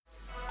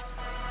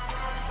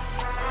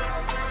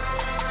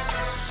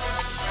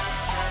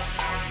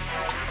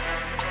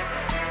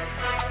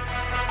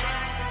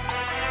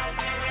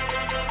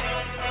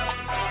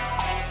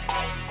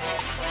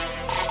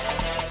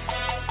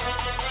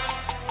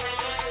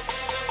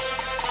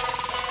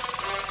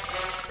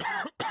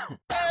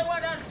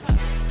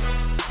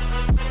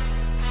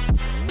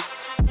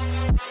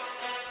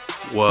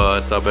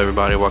What's up,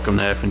 everybody? Welcome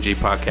to F&G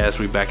Podcast.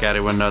 We back at it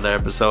with another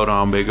episode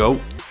on Big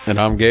O. And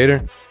I'm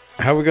Gator.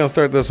 How we gonna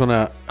start this one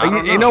out?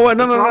 You know what?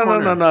 No.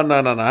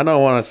 I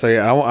don't want to say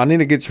it. I need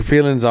to get your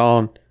feelings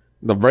on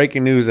the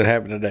breaking news that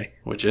happened today.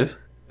 Which is?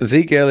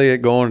 Zeke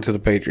Elliott going to the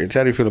Patriots.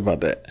 How do you feel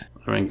about that?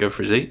 I mean, good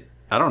for Zeke.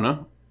 I don't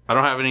know. I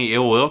don't have any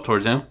ill will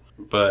towards him,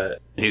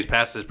 but he's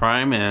past his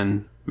prime,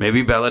 and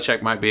maybe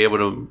Belichick might be able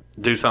to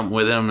do something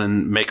with him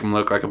and make him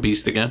look like a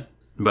beast again.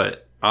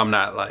 But I'm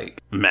not,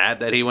 mad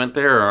that he went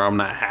there, or I'm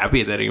not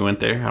happy that he went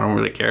there. I don't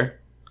really care.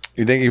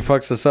 You think he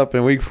fucks us up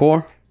in week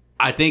 4?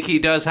 I think he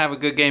does have a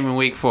good game in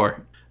week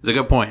 4. It's a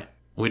good point.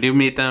 We do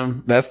meet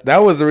them. That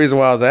was the reason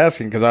why I was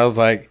asking, because I was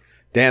like,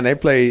 damn, they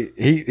play.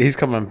 He's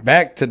coming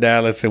back to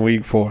Dallas in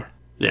week 4.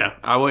 Yeah,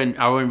 I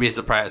wouldn't be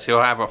surprised.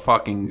 He'll have a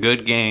fucking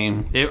good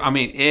game.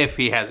 If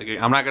he has a good,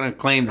 I'm not gonna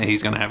claim that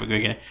he's gonna have a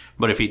good game,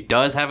 but if he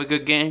does have a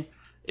good game,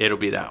 it'll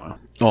be that one.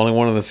 Only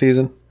one of the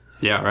season.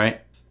 Yeah,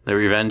 right. The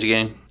revenge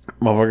game.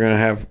 Motherfucker gonna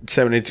have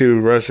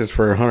 72 rushes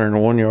for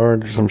 101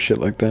 yards or some shit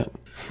like that.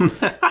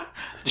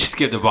 Just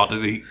give the ball to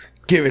Zeke.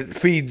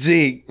 Feed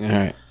Zeke. All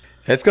right.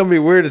 It's going to be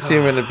weird to see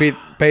him in the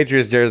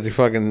Patriots jersey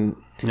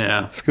fucking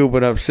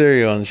scooping up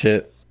cereal and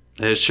shit.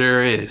 It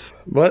sure is.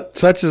 But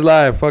such is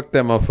life. Fuck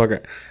that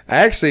motherfucker.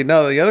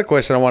 The other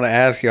question I want to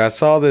ask you, I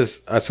saw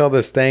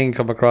this thing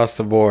come across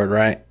the board,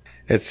 right?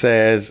 It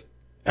says,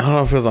 I don't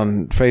know if it was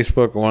on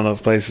Facebook or one of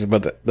those places,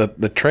 but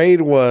the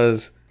trade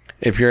was,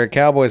 if you're a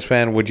Cowboys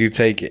fan, would you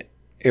take it?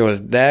 It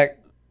was Dak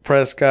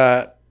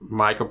Prescott,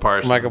 Michael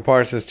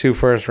Parsons, 2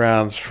 first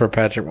rounds for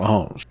Patrick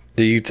Mahomes.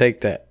 Do you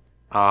take that?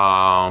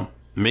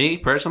 Me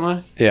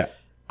personally, yeah,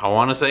 I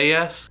want to say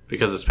yes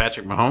because it's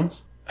Patrick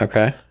Mahomes.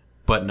 Okay,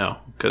 but no,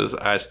 because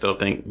I still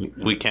think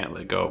we can't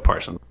let go of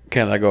Parsons.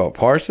 Can't let go of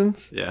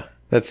Parsons? Yeah,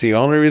 that's the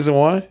only reason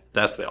why.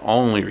 That's the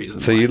only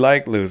reason. So you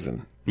like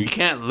losing? You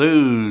can't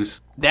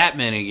lose that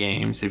many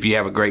games if you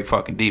have a great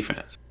fucking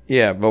defense.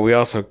 Yeah, but we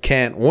also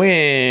can't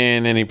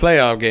win any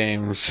playoff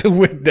games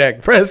with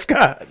Dak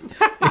Prescott.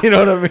 You know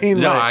what I mean?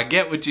 No, I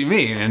get what you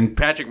mean. And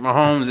Patrick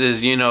Mahomes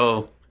is,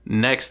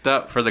 next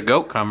up for the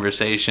GOAT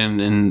conversation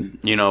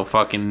in,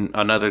 fucking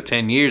another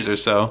 10 years or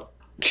so.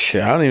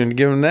 Shit, I don't even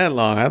give him that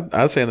long.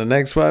 I'd say in the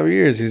next 5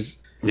 years, he's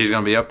going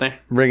to be up there?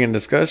 Bringing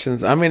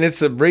discussions. I mean,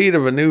 it's a breed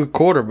of a new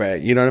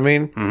quarterback. You know what I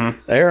mean?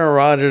 Mm-hmm. Aaron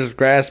Rodgers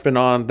grasping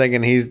on,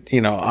 thinking he's,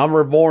 I'm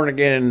reborn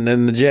again. And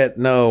then the Jet,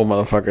 no,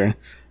 motherfucker.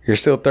 You're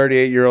still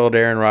 38-year-old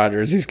Aaron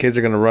Rodgers. These kids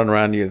are going to run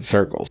around you in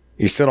circles.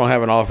 You still don't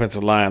have an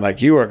offensive line.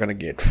 You are going to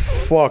get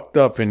fucked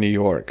up in New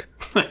York.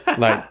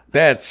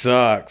 That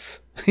sucks.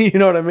 You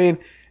know what I mean?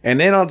 And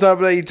then on top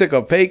of that, you took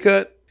a pay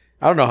cut.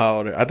 I don't know how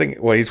old. I think,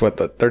 he's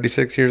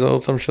 36 years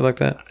old, some shit like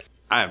that?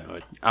 I have no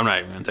idea. I'm not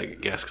even going to take a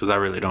guess because I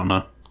really don't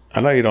know. I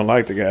know you don't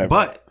like the guy.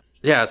 But,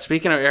 yeah,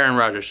 speaking of Aaron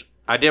Rodgers,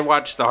 I did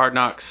watch the Hard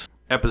Knocks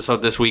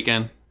episode this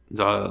weekend.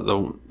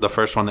 The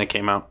first one that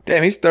came out.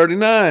 Damn, he's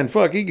 39.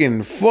 Fuck, he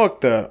getting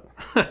fucked up.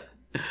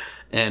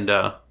 And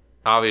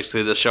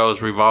obviously the show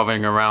is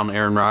revolving around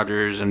Aaron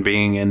Rodgers and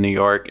being in New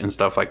York and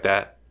stuff like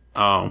that.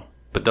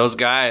 But those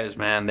guys,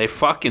 man, they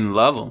fucking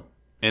love him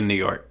in New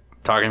York.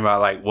 Talking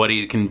about what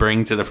he can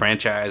bring to the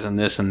franchise and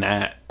this and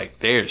that.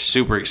 They're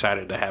super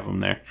excited to have him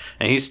there.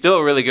 And he's still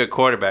a really good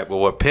quarterback, but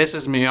what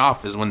pisses me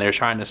off is when they're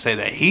trying to say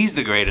that he's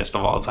the greatest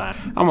of all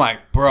time. I'm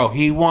like, bro,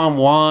 he won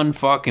 1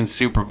 fucking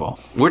Super Bowl.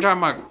 We're talking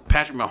about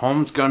Patrick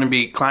Mahomes going to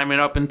be climbing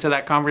up into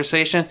that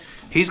conversation.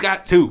 He's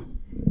got 2.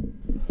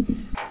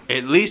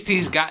 At least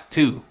he's got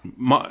 2.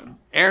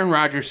 Aaron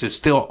Rodgers has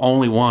still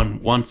only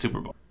won 1 Super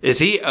Bowl. Is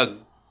he a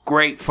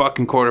great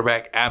fucking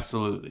quarterback?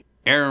 Absolutely.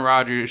 Aaron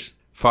Rodgers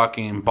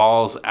fucking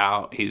balls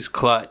out. He's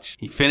clutch.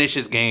 He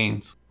finishes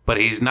games, but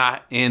he's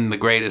not in the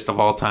greatest of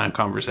all time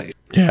conversation.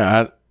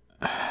 Yeah,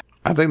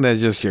 I think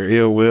that's just your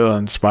ill will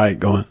and spite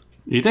going.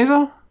 You think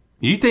so?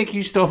 You think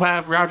you still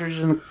have Rodgers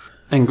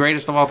in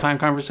greatest of all time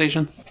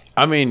conversations?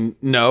 I mean,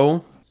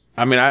 no.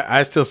 I mean,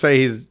 I still say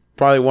he's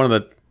probably one of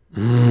the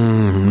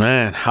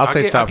I'll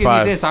say top 5. I'll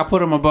give you this. I'll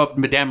put him above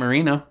Dan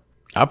Marino.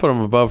 I put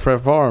him above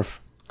Brett Favre.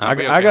 I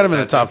got him in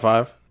the top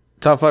 5.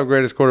 Top 5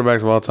 greatest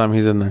quarterbacks of all time.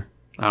 He's in there.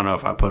 I don't know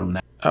if I put him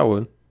there. I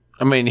would.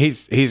 I mean,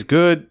 he's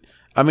good.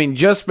 I mean,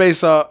 just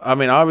based off,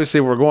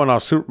 obviously we're going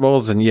off Super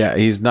Bowls, and yeah,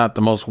 he's not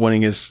the most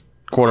winningest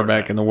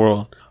quarterback in the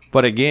world.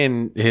 But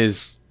again,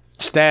 his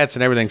stats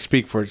and everything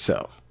speak for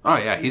itself. Oh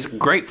yeah, he's a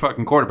great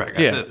fucking quarterback.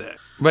 I said that.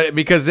 But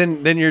because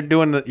then you're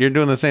doing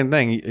the same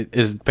thing.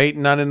 Is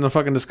Peyton not in the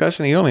fucking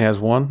discussion? He only has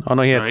 1. Oh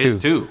no, he had 2. He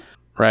has 2.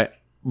 Right.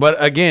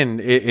 But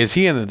again, is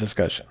he in the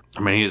discussion?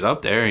 I mean, he's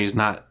up there. He's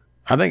not.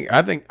 I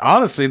think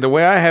honestly, the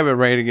way I have it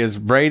rated is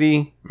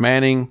Brady,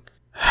 Manning.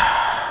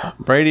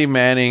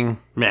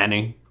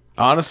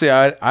 Honestly,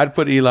 I'd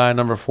put Eli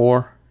number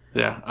 4.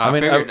 Yeah, I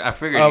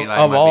figured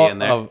Eli might be in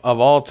there. Of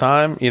all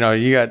time, you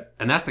got.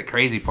 And that's the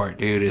crazy part,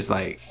 dude. Is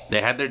they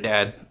had their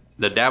dad.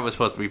 The dad was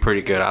supposed to be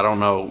pretty good. I don't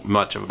know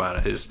much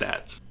about his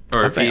stats,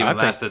 or if he even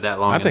lasted that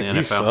long in the NFL. I think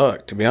he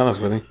sucked, to be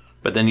honest with you.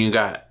 But then you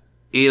got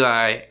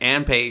Eli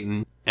and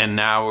Peyton, and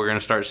now we're gonna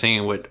start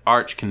seeing what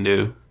Arch can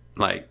do.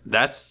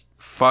 That's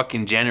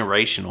fucking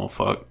generational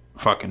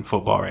fucking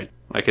football, right?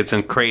 Like, it's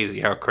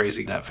crazy how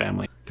crazy that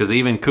family. Because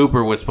even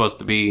Cooper was supposed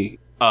to be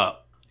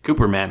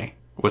Cooper Manning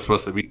was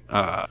supposed to be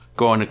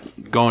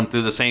going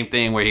through the same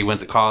thing where he went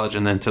to college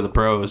and then to the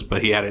pros,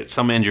 but he had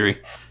some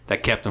injury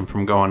that kept him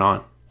from going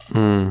on.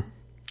 And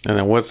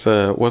then what's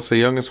the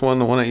youngest one?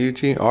 The one at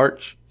UT,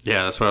 Arch.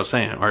 Yeah, that's what I was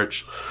saying.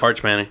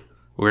 Arch Manning.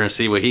 We're gonna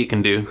see what he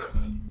can do.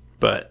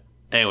 But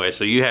anyway,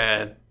 so you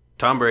had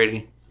Tom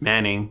Brady,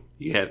 Manning.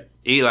 You had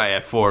Eli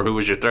at 4. Who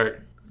was your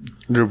third?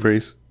 Drew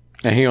Brees,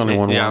 and he only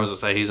won one. Yeah, I was gonna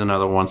say he's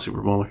another one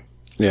Super Bowler.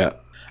 Yeah,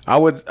 I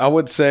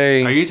would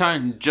say. Are you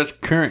talking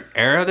just current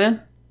era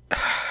then?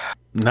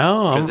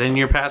 No, because then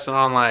you're passing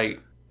on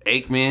like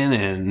Aikman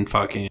and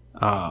fucking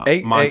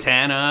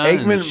Montana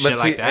Aikman, and shit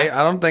like that.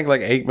 I don't think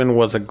like Aikman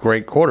was a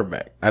great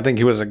quarterback. I think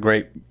he was a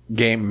great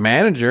game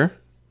manager,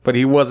 but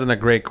he wasn't a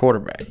great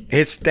quarterback.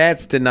 His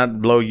stats did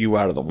not blow you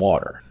out of the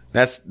water.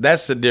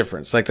 That's the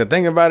difference. Like, the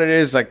thing about it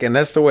is, like, and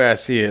that's the way I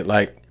see it.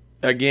 Like,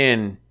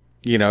 again,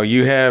 you know,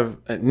 you have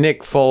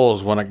Nick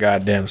Foles won a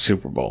goddamn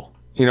Super Bowl.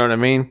 You know what I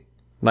mean?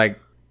 Like,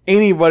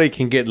 anybody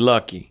can get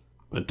lucky.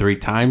 But 3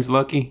 times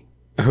lucky?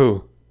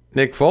 Who?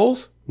 Nick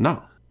Foles?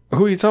 No.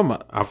 Who are you talking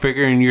about? I'm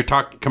figuring you're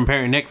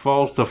comparing Nick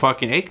Foles to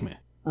fucking Aikman.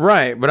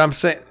 Right, but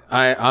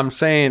I'm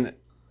saying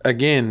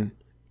again,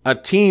 a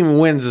team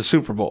wins a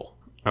Super Bowl.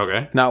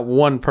 Okay. Not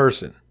one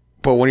person.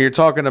 But when you're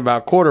talking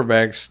about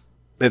quarterbacks,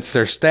 it's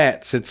their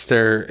stats,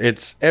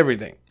 it's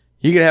everything.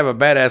 You could have a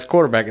badass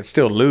quarterback and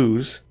still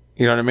lose.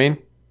 You know what I mean?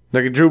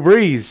 Look at Drew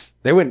Brees.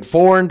 They went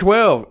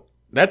 4-12.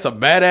 That's a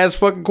badass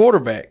fucking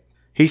quarterback.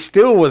 He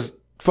still was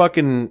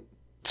fucking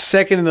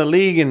second in the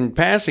league in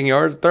passing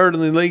yards, third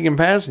in the league in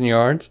passing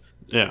yards.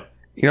 Yeah.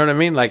 You know what I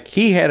mean? Like,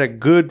 he had a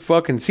good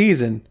fucking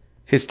season.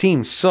 His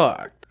team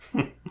sucked.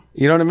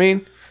 You know what I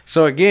mean?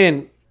 So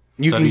again,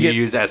 you can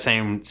use that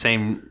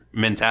same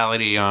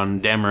mentality on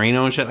Dan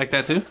Marino and shit like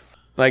that too?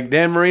 Like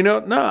Dan Marino?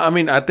 No, I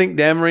mean, I think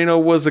Dan Marino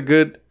was a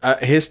good.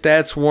 His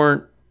stats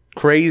weren't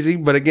crazy,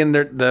 but again,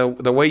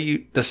 the way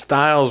the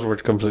styles were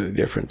completely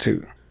different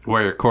too.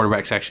 Where your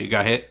quarterbacks actually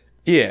got hit.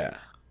 Yeah,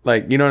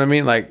 like, you know what I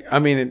mean. Like, I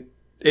mean,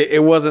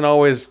 it wasn't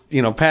always,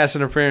 you know, pass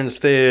interference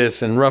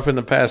this and roughing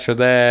the passer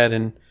that,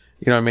 and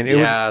you know what I mean.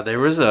 There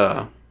was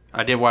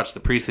I did watch the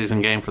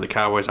preseason game for the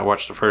Cowboys. I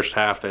watched the first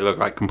half. They looked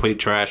like complete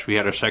trash. We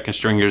had our second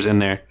stringers in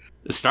there.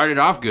 It started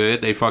off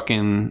good. They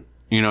fucking,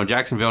 you know,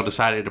 Jacksonville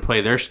decided to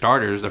play their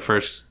starters the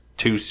first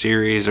 2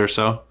 series or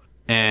so.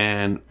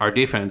 And our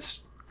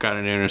defense got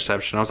an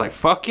interception. I was like,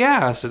 fuck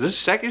yeah. So this is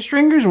second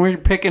stringers and we're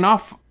picking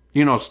off,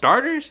 you know,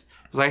 starters?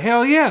 I was like,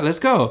 hell yeah, let's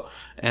go.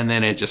 And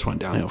then it just went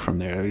downhill from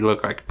there. We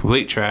looked like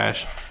complete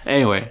trash.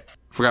 Anyway,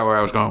 forgot where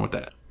I was going with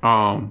that.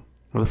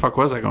 Where the fuck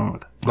was I going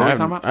with that? What were we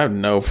talking about? I have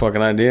no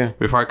fucking idea.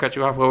 Before I cut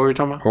you off, what were we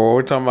talking about? Well,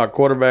 we're talking about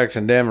quarterbacks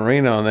and Dan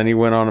Marino, and then he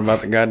went on about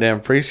the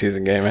goddamn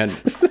preseason game.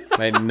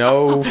 Made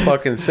no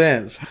fucking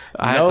sense.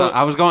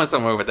 I was going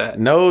somewhere with that.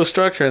 No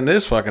structure in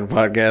this fucking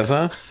podcast,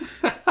 huh?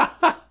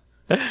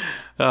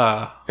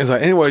 It's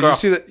like, anyway,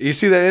 you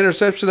see that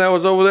interception that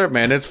was over there?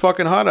 Man, it's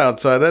fucking hot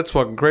outside. That's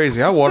fucking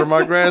crazy. I watered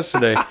my grass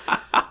today.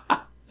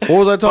 What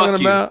was I talking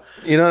about?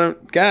 You know,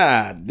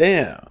 god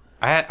damn.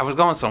 I was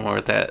going somewhere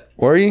with that.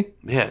 Were you?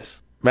 Yes.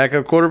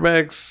 Backup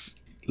quarterbacks,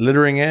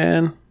 littering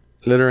Ann.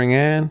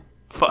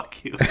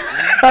 Fuck you.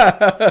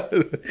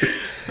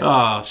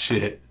 Oh,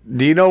 shit.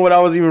 Do you know what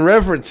I was even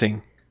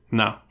referencing?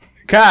 No.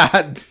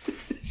 God.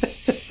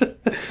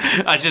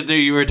 I just knew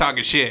you were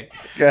talking shit.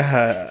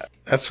 God.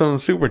 That's from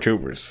Super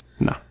Troopers.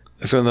 No.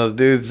 That's when those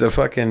dudes,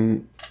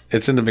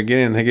 it's in the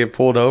beginning, they get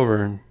pulled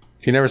over.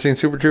 You never seen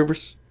Super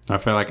Troopers? I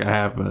feel like I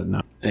have, but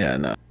no. Yeah,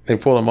 no. They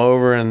pull him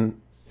over and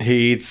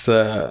he eats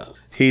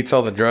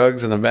all the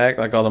drugs in the back,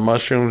 like all the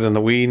mushrooms and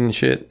the weed and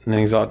shit. And then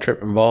he's all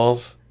tripping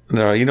balls. And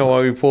they're like, you know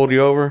why we pulled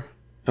you over?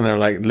 And they're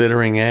like,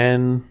 littering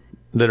Ann.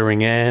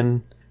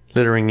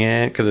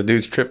 Because the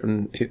dude's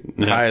tripping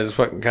high as a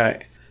fucking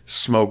kite.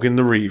 Smoking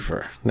the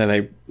reefer. And then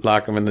they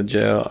lock him in the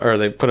jail, or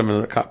they put him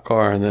in a cop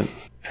car, and then,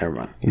 never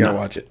mind. You gotta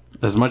watch it.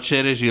 As much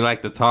shit as you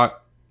like to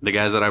talk, the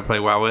guys that I play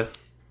WoW with,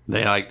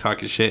 they like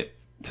talking shit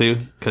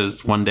too.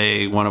 Because one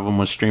day, one of them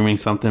was streaming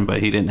something,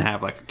 but he didn't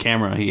have like a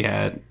camera. He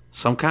had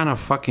some kind of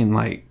fucking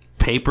like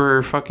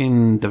paper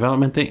fucking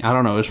development thing. I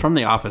don't know. It was from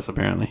The Office,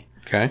 apparently.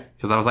 Okay.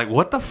 Because I was like,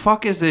 what the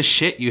fuck is this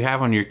shit you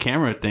have on your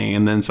camera thing?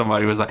 And then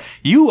somebody was like,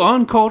 you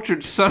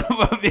uncultured son of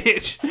a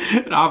bitch.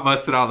 And I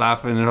busted out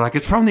laughing. And they're like,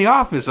 it's from The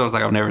Office. I was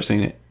like, I've never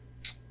seen it.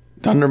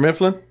 Dunder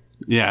Mifflin?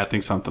 Yeah, I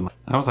think something like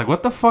that. I was like,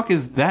 what the fuck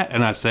is that?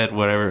 And I said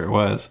whatever it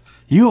was.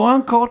 You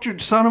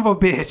uncultured son of a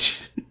bitch.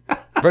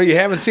 Bro, you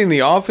haven't seen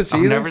The Office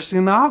either? I've never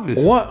seen The Office.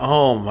 What?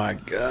 Oh, my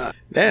God.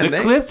 The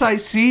clips I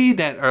see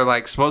that are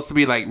like supposed to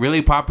be like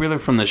really popular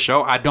from the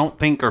show, I don't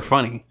think are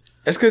funny.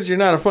 It's because you're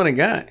not a funny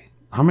guy.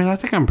 I mean, I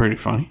think I'm pretty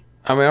funny.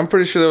 I mean, I'm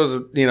pretty sure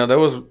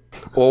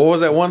what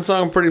was that one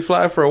song, Pretty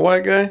Fly for a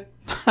White Guy?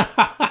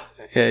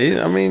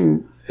 Yeah, I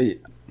mean,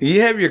 you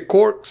have your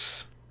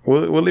quirks.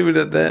 We'll leave it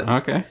at that.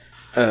 Okay.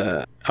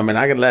 I mean,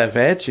 I could laugh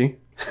at you.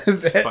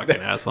 Fucking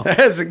asshole.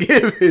 That's a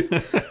given.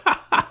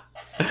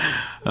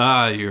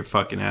 You're a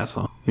fucking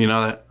asshole. You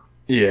know that?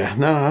 Yeah,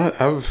 no,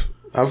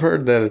 I've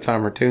heard that a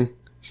time or two.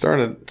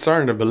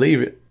 Starting to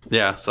believe it.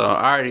 Yeah, so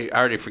I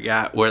already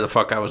forgot where the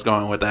fuck I was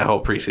going with that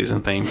whole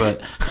preseason thing,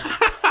 but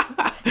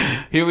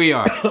here we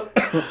are.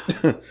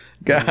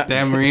 God.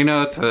 Dan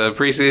Marino to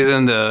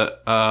preseason to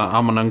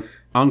I'm an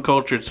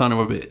uncultured son of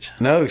a bitch.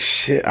 No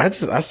shit. I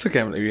still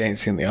can't believe you ain't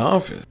seen The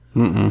Office.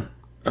 Oh,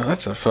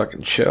 that's a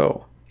fucking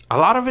show. A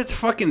lot of it's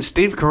fucking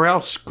Steve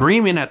Carell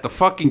screaming at the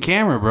fucking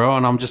camera, bro,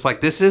 and I'm just like,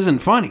 this isn't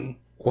funny.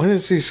 When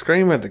does he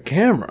scream at the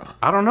camera?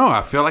 I don't know.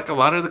 I feel like a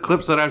lot of the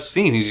clips that I've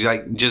seen, he's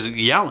like just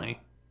yelling.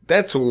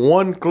 That's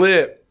one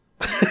clip.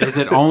 Is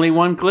it only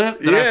one clip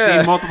that I've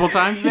seen multiple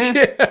times then?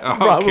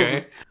 Yeah,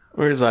 Okay.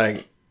 Where he's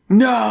like,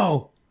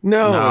 no. Is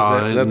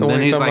that the one then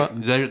you're he's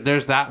talking like, about?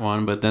 there's that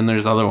one, but then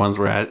there's other ones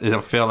where I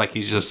feel like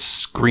he's just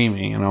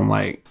screaming, and I'm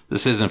like,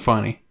 this isn't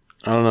funny.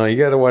 I don't know. You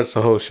got to watch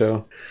the whole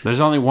show. There's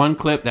only one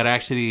clip that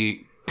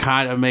actually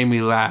kind of made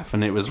me laugh,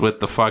 and it was with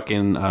the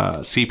fucking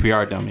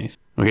CPR dummies,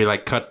 where he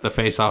like cuts the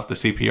face off the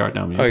CPR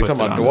dummy. Oh, you're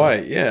talking about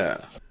Dwight?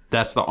 Yeah.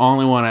 That's the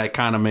only one that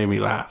kind of made me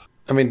laugh.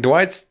 I mean,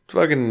 Dwight's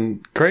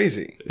fucking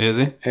crazy. Is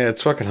he? Yeah,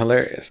 it's fucking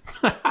hilarious.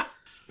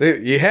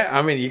 You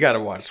got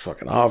to watch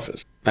fucking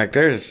Office. Like,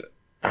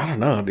 I don't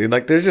know, dude.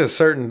 Like, there's just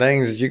certain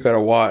things that you got to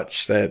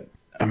watch that,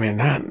 I mean,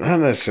 not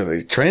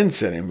necessarily trend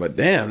setting, but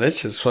damn,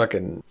 that's just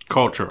fucking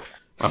Cultural,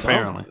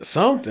 apparently.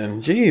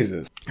 Something.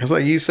 Jesus. It's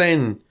like you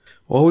saying,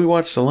 well, we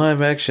watched the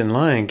live action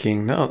Lion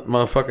King. No,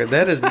 motherfucker,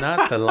 that is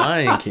not the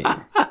Lion King.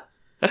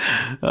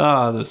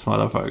 Oh, this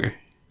motherfucker.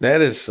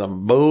 That is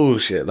some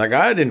bullshit. Like,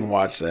 I didn't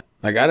watch that.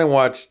 Like, I didn't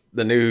watch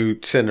the new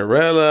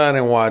Cinderella. I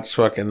didn't watch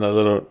fucking The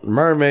Little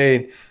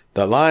Mermaid,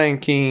 The Lion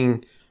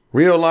King,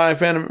 real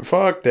life anime.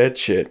 Fuck that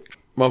shit.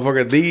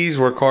 Motherfucker, these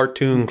were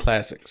cartoon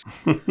classics.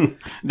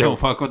 Don't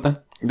fuck with them?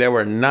 They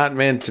were not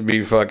meant to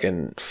be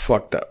fucking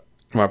fucked up.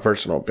 My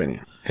personal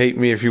opinion. Hate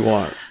me if you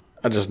want.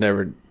 I just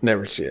never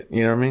see it.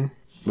 You know what I mean?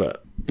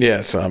 But,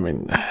 yeah, so, I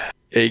mean, yeah,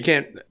 you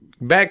can't.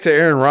 Back to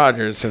Aaron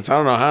Rodgers, since I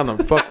don't know how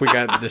the fuck we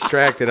got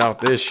distracted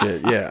off this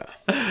shit. Yeah.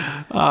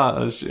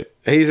 Oh, shit.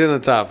 He's in the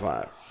top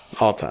 5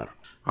 all time.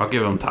 I'll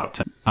give him top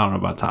 10. I don't know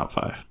about top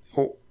 5.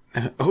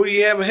 Who do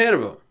you have ahead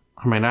of him?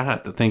 I mean, I'd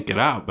have to think it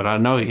out, but I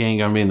know he ain't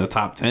going to be in the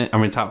top 10. I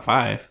mean, top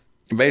 5.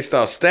 Based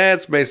off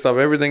stats, based off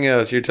everything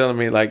else, you're telling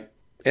me, like,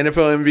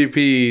 NFL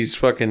MVPs,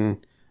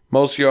 fucking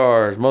most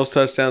yards, most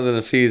touchdowns in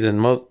a season,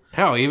 most...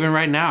 Hell, even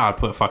right now, I'd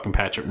put fucking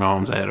Patrick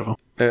Mahomes ahead of him.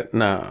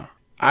 No.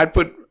 I'd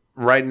put,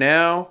 right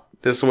now,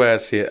 this is the way I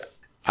see it,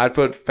 I'd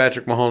put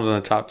Patrick Mahomes in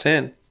the top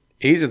 10.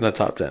 He's in the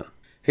top 10.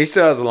 He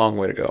still has a long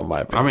way to go, in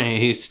my opinion. I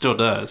mean, he still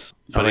does.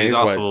 But he's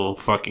also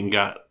fucking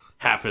got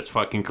half his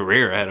fucking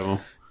career ahead of him.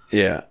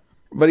 Yeah.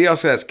 But he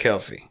also has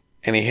Kelsey.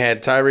 And he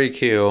had Tyreek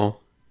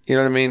Hill. You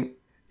know what I mean?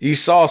 You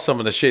saw some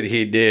of the shit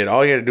he did.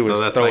 All you had to do was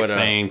throw it up. So that's like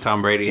saying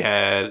Tom Brady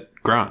had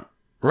Gronk.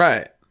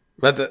 Right.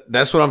 But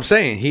that's what I'm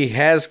saying. He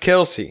has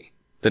Kelsey.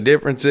 The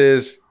difference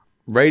is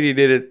Brady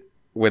did it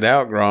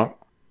without Gronk.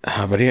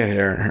 But he had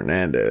Aaron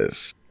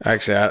Hernandez.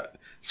 Actually,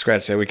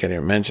 scratch that. We can't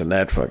even mention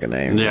that fucking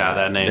name. Yeah,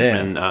 that name's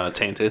been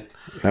tainted.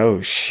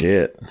 Oh,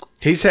 shit.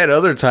 He's had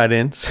other tight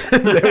ends.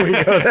 There we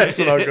go. That's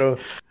what I'll go.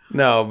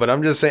 No, but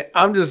I'm just saying,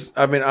 I'm just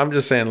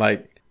saying,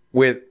 like,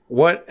 with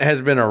what has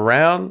been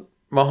around,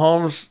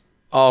 Mahomes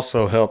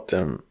also helped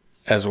him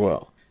as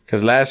well.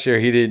 Because last year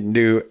he didn't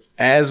do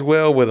as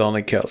well with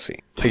only Kelsey.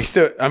 He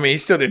still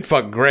did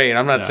fucking great.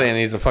 I'm not saying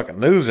he's a fucking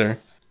loser,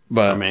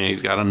 but. I mean,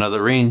 he's got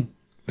another ring.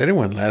 They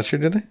didn't win last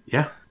year, did they?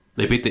 Yeah.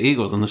 They beat the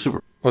Eagles in the Super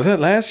Bowl. Was that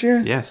last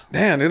year? Yes.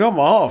 Damn, dude, I'm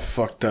all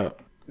fucked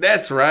up.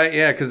 That's right,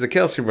 yeah, because the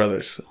Kelsey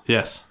brothers.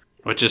 Yes.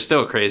 Which is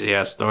still a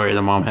crazy-ass story.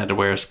 The mom had to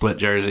wear a split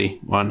jersey.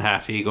 One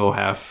half Eagle,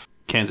 half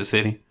Kansas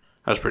City.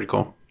 That was pretty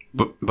cool.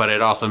 But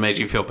it also made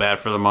you feel bad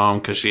for the mom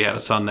because she had a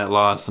son that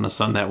lost and a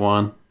son that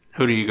won.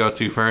 Who do you go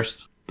to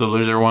first? The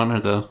loser one or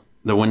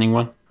the winning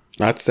one?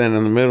 I'd stand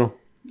in the middle.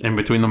 In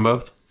between them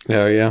both?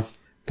 Hell yeah.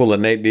 Pull a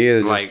Nate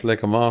Diaz, like, just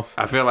flick him off.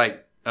 I feel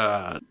like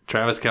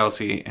Travis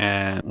Kelce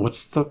and...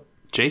 What's the...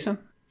 Jason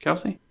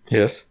Kelce?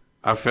 Yes.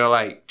 I feel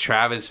like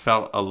Travis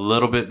felt a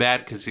little bit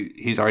bad because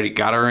he's already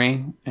got a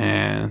ring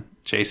and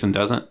Jason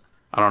doesn't.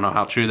 I don't know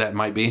how true that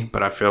might be,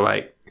 but I feel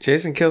like...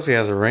 Jason Kelce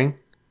has a ring.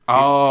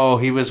 Oh,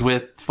 he was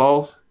with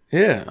Foles?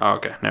 Yeah. Oh,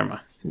 okay, never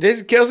mind.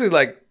 Jason Kelce's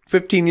like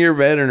 15-year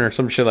veteran or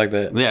some shit like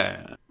that.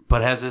 Yeah.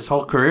 But has his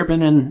whole career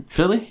been in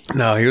Philly?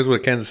 No, he was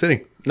with Kansas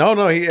City.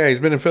 No, he's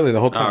been in Philly the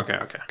whole time. Oh,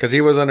 okay. Because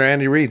he was under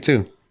Andy Reid,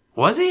 too.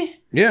 Was he?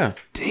 Yeah.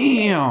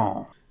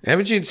 Damn.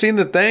 Haven't you seen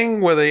the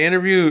thing where they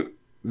interview...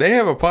 They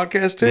have a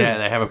podcast, too. Yeah,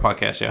 they have a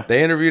podcast, yeah.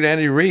 They interviewed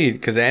Andy Reid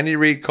because Andy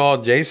Reid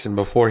called Jason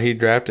before he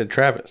drafted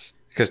Travis.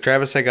 Because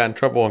Travis had got in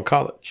trouble in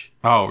college.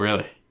 Oh,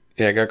 really?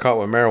 Yeah, got caught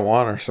with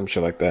marijuana or some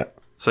shit like that.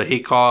 So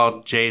he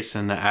called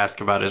Jason to ask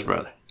about his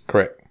brother.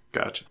 Correct.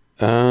 Gotcha.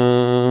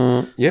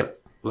 Yep.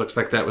 Looks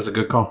like that was a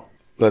good call.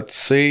 Let's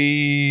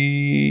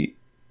see.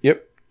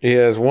 Yep. He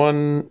has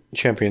one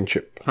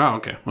championship. Oh,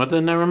 okay. Well,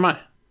 then never mind.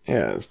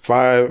 Yeah,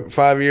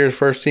 5 years,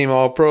 first team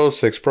All-Pro,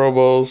 6 Pro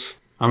Bowls.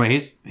 I mean,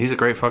 he's a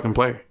great fucking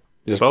player.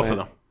 Just both of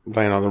them.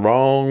 Playing on the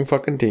wrong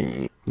fucking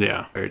team.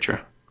 Yeah, very true.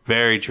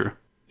 Very true.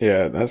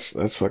 Yeah, that's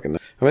fucking.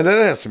 I mean,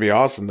 that has to be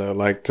awesome though.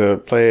 Like to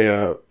play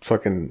a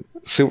fucking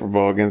Super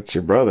Bowl against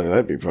your brother.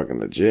 That'd be fucking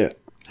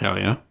legit. Hell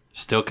yeah.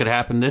 Still could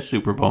happen this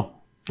Super Bowl.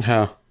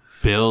 How?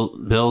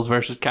 Bills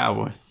versus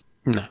Cowboys.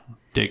 No.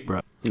 Dig,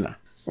 bro. No.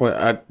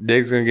 What?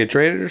 Diggs gonna get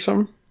traded or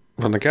something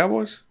from the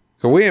Cowboys?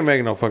 'Cause we ain't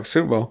making no fucking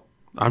Super Bowl.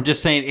 I'm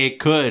just saying it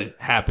could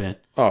happen.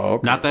 Oh,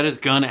 okay. Not that it's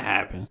gonna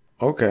happen.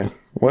 Okay.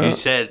 Well, You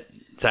said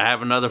to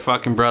have another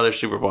fucking brother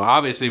Super Bowl.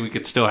 Obviously, we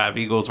could still have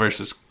Eagles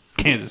versus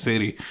Kansas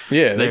City.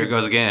 Yeah. There it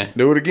goes again.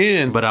 Do it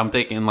again. But I'm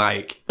thinking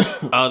like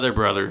other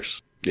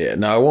brothers. Yeah,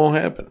 no, it won't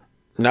happen.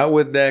 Not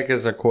with Dak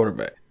as our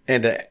quarterback.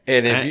 And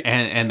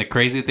The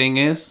crazy thing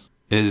is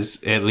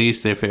at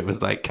least if it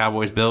was like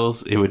Cowboys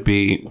Bills, it would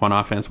be one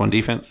offense, one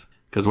defense.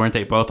 Because weren't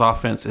they both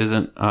offense?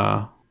 Isn't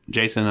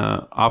Jason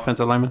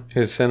offensive lineman?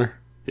 his center.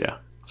 Yeah.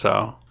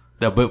 So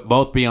they'll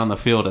both be on the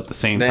field at the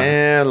same time.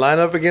 Damn, line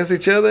up against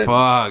each other.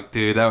 Fuck,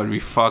 dude, that would be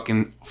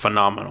fucking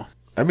phenomenal.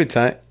 That'd be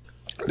tight.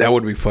 That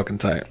would be fucking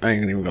tight. I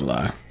ain't even gonna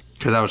lie.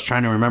 Because I was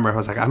trying to remember, I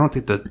was like, I don't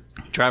think the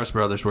Travis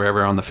brothers were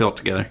ever on the field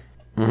together.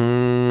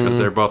 Because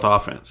they're both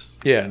offense.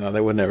 Yeah, no,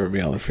 they would never be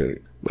on the field.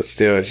 But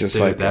still, it's just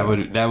Dude, like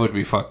that would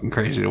be fucking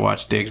crazy to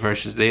watch Diggs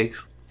versus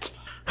Diggs.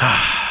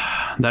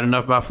 That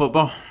enough about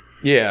football?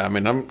 Yeah, I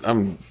mean, I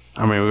mean,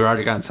 we've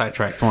already gotten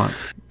sidetracked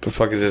once. the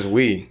fuck is this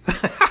we?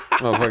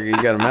 Motherfucker,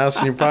 you got a mouse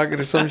in your pocket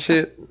or some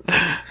shit?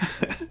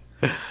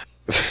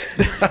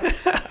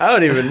 I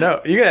don't even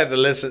know. You gotta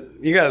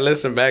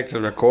listen back to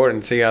the record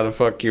and see how the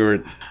fuck you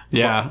were.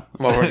 Yeah.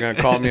 Motherfucker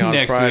gonna call me on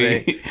Next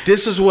Friday. week.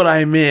 This is what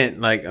I meant.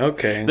 Like,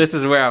 okay. This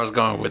is where I was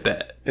going with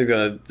that. He's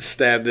gonna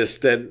stab this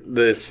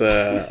insert.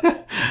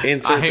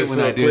 I hate this when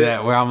I little do clip.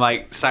 that, where I'm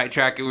like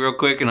sidetracking real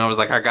quick, and I was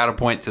like, I got to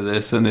point to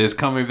this, and it's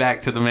coming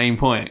back to the main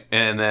point,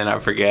 and then I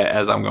forget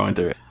as I'm going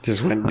through it.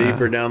 Just went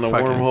deeper down the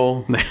Fucking-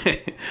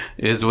 wormhole.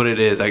 Is what it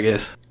is, I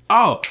guess.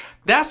 Oh,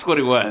 that's what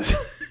it was.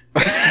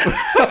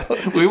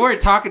 We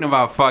weren't talking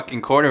about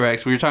fucking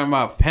quarterbacks. We were talking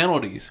about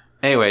penalties.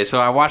 Anyway,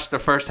 so I watched the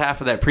first half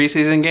of that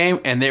preseason game,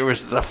 and there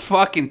was the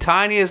fucking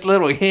tiniest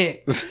little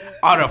hit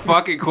on a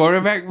fucking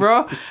quarterback,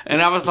 bro.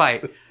 And I was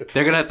like,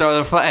 they're going to throw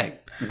the flag.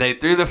 They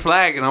threw the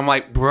flag, and I'm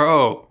like,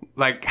 bro,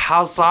 like,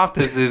 how soft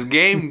has this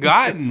game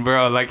gotten,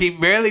 bro? Like, he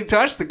barely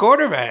touched the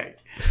quarterback.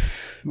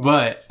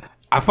 But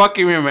I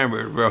fucking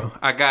remembered, bro.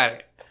 I got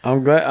it.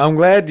 I'm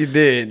glad you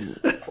did.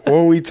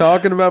 Were we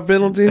talking about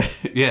penalties?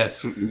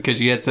 Yes,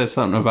 because you had said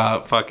something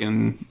about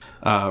fucking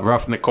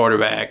roughing the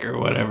quarterback or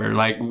whatever.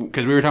 Like,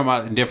 because we were talking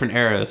about in different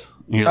eras.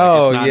 You're like,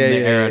 Oh, it's not yeah, in the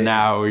yeah, era yeah.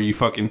 now where you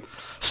fucking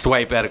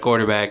swipe at a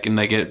quarterback and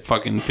they get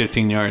fucking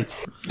 15 yards.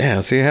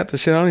 Yeah, see, half the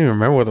shit, I don't even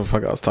remember what the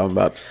fuck I was talking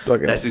about.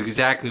 Fucking, That's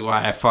exactly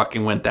why I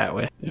fucking went that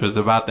way. It was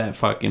about that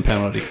fucking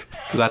penalty.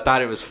 Because I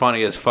thought it was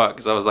funny as fuck.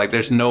 Because I was like,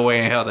 there's no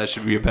way in hell that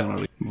should be a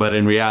penalty. But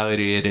in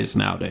reality, it is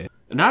nowadays.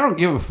 And I don't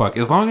give a fuck.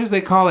 As long as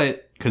they call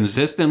it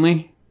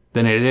consistently,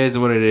 then it is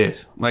what it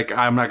is. Like,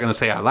 I'm not going to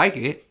say I like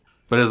it,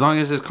 but as long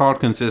as it's called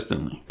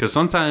consistently. Because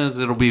sometimes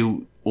it'll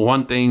be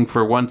one thing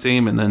for one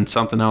team and then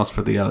something else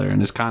for the other.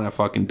 And it's kind of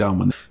fucking dumb.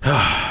 When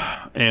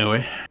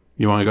anyway,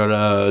 you want to go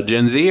to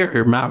Gen Z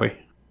or Maui?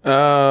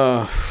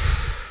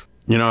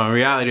 You know, in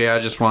reality, I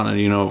just want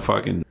to,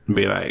 fucking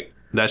be like,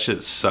 that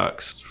shit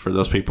sucks for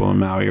those people in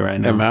Maui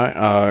right now.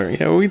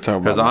 yeah, we talk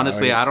about. Because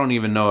honestly, Maui. I don't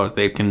even know if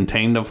they've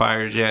contained the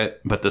fires yet.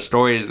 But the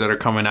stories that are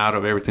coming out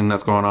of everything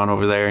that's going on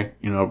over there,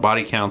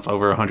 body count's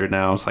over 100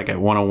 now. It's like at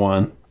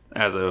 101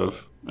 as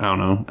of, I don't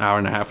know, hour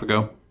and a half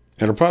ago.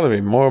 It'll probably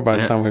be more by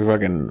the time we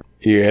fucking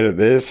you edit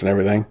this and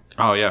everything.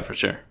 Oh, yeah, for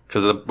sure.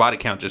 Because the body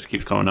count just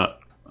keeps going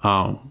up.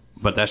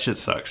 But that shit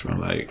sucks, man.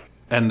 Like,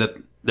 and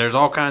there's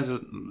all kinds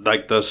of,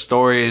 like, the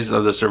stories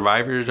of the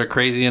survivors are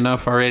crazy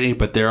enough already,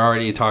 but they're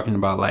already talking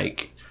about,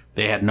 like,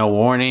 they had no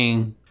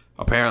warning.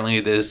 Apparently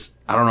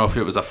I don't know if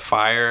it was a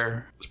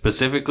fire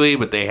specifically,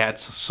 but they had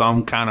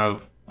some kind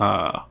of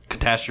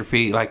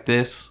catastrophe like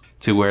this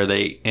to where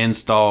they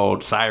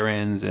installed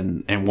sirens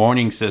and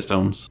warning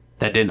systems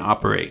that didn't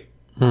operate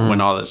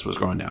when all this was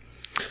going down.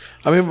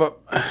 I mean, but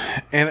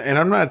and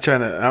I'm not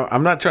trying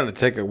to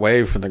take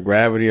away from the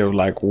gravity of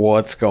like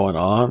what's going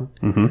on.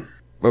 Mm-hmm.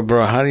 But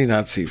bro, how do you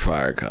not see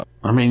fire come?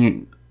 I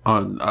mean,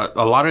 a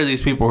lot of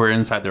these people were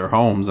inside their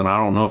homes, and I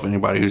don't know if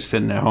anybody who's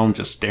sitting at home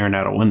just staring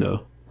out a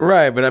window.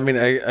 Right, but I mean,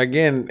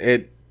 again,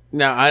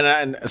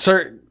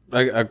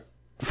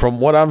 from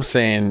what I'm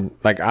saying,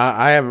 like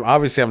I am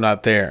obviously I'm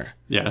not there.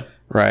 Yeah.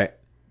 Right,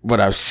 but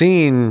I've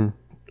seen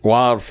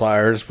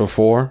wildfires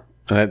before.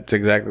 And that's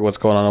exactly what's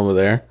going on over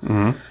there.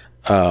 Mm-hmm.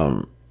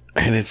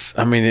 And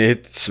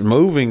it's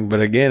moving,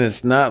 but again,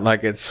 it's not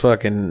like it's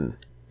fucking.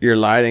 You're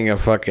lighting a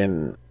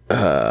fucking.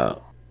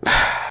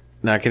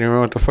 Now I can't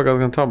remember what the fuck I was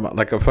going to talk about.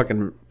 Like a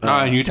fucking.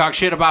 And you talk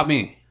shit about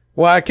me.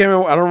 Well, I can't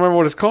remember. I don't remember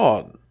what it's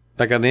called.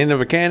 Like on the end of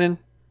a cannon,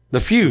 the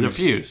fuse. The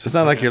fuse. It's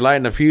not like you're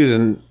lighting a fuse,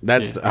 and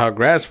that's how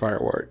grass fire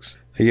works.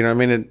 You know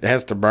what I mean? It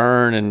has to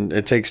burn, and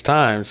it takes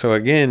time. So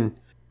again,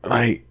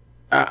 like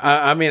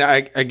I mean,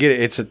 I get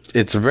it.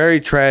 It's very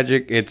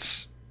tragic.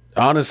 It's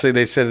honestly,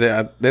 they said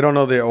that they don't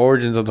know the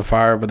origins of the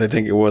fire, but they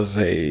think it was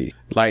a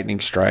lightning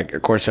strike.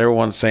 Of course,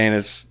 everyone's saying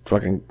it's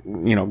fucking,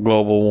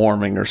 global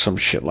warming or some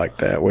shit like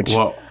that. Which,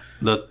 well,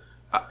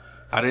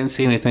 I didn't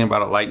see anything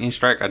about a lightning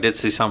strike. I did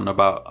see something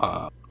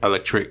about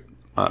electricity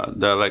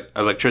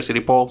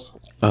poles.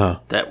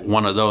 That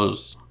one of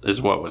those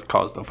is what would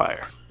cause the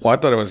fire. Well, I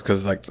thought it was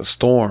because like the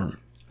storm.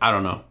 I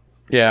don't know.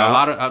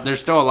 Yeah, there's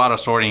still a lot of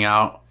sorting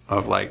out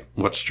of like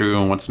what's true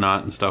and what's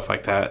not and stuff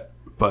like that.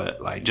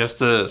 But like just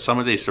some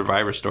of these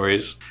survivor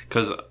stories,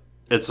 because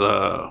it's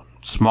a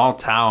small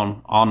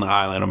town on the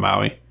island of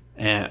Maui,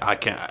 and I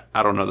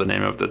don't know the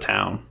name of the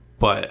town,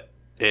 but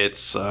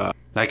it's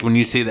like when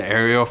you see the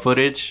aerial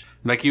footage,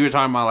 like you were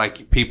talking about,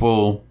 like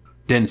people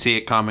didn't see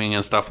it coming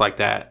and stuff like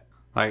that.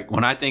 Like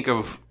when I think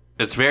of,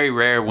 it's very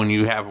rare when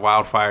you have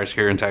wildfires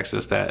here in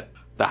Texas that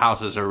the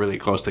houses are really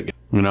close together.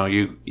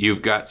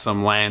 You've got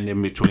some land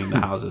in between the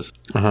houses.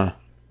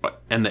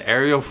 And the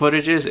aerial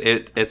footages,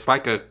 it's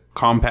like a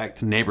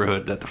compact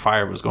neighborhood that the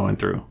fire was going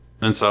through.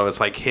 And so it's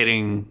like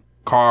hitting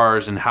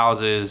cars and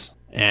houses.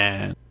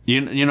 And,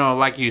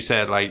 like you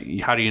said,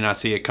 like, how do you not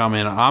see it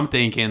coming? I'm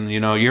thinking,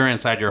 you're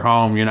inside your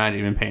home. You're not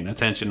even paying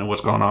attention to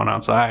what's going on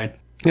outside.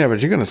 Yeah,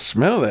 but you're going to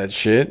smell that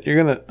shit.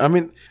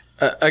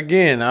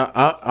 Again,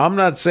 I'm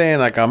not saying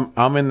like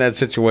I'm in that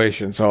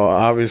situation. So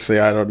obviously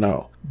I don't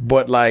know.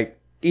 But like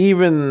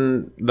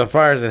even the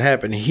fires that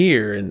happen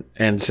here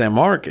in San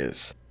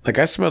Marcos, like,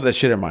 I smell that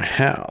shit in my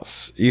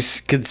house. You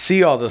could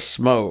see all the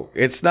smoke.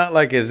 It's not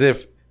like as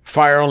if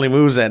fire only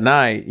moves at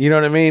night. You know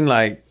what I mean?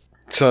 Like,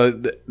 so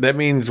that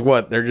means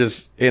what? They're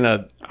just in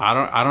a...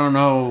 I don't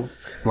know,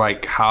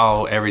 like,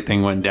 how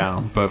everything went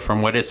down. But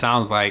from what it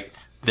sounds like,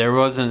 there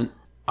wasn't...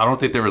 I don't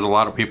think there was a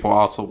lot of people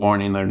also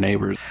warning their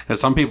neighbors.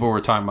 Because some people were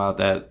talking about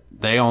that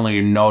they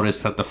only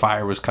noticed that the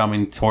fire was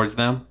coming towards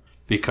them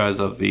because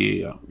of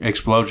the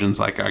explosions.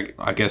 Like,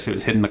 I guess it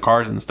was hitting the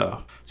cars and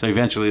stuff. So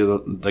eventually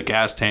the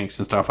gas tanks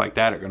and stuff like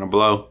that are going to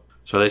blow.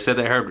 So they said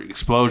they heard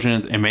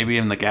explosions and maybe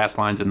even the gas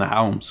lines in the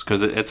homes,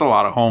 because it's a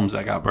lot of homes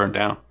that got burned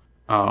down.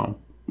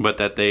 But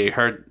that they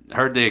heard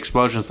the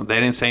explosions.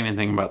 They didn't say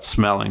anything about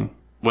smelling,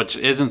 which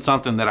isn't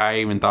something that I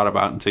even thought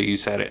about until you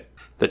said it,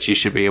 that you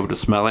should be able to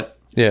smell it.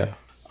 Yeah.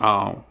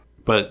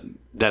 But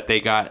that they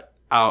got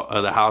out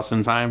of the house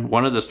in time.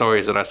 One of the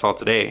stories that I saw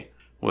today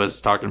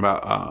was talking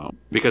about,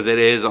 because it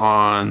is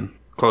on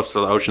close to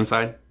the ocean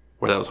side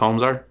where those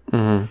homes are.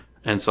 Mm-hmm.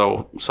 And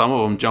so some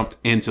of them jumped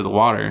into the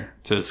water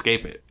to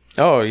escape it.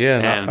 Oh, yeah.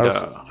 And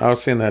I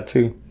was seeing that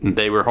too.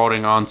 They were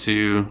holding on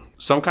to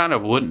some kind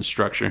of wooden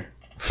structure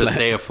to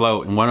stay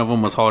afloat. And one of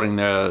them was holding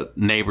the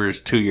neighbor's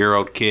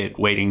 2-year-old kid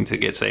waiting to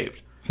get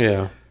saved.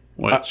 Yeah.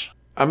 Which,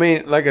 I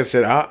mean, like I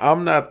said,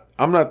 I'm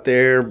not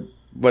there,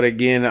 but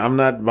again, I'm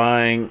not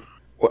buying.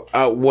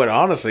 What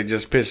honestly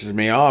just pisses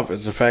me off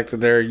is the fact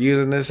that they're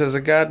using this as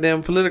a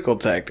goddamn political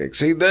tactic.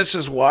 See, this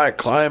is why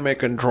climate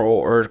control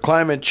or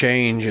climate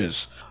change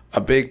is a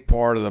big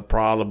part of the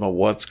problem of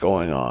what's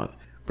going on.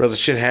 Brother,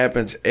 shit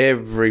happens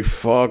every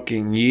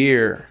fucking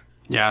year.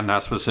 Yeah,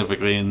 not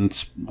specifically in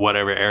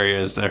whatever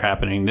areas they're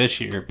happening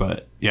this year,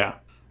 but yeah,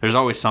 there's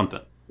always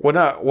something. Well,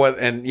 not what,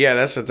 and yeah,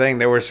 that's the thing.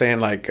 They were saying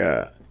like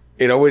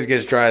it always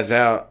dries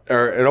out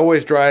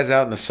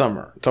in the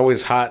summer. It's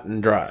always hot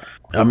and dry.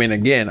 I mean,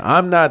 again,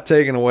 I'm not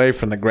taking away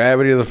from the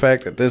gravity of the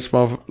fact that this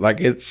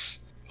it's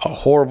a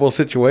horrible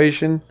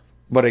situation.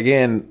 But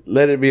again,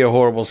 let it be a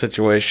horrible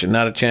situation,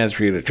 not a chance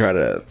for you to try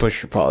to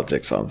push your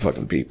politics on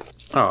fucking people.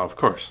 Oh, of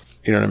course.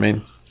 You know what I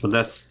mean? But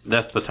that's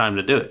the time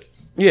to do it.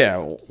 Yeah,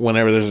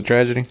 whenever there's a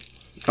tragedy.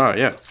 Oh,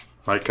 yeah.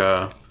 Like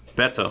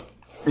Beto.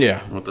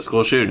 Yeah. With the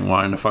school shooting,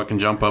 wanting to fucking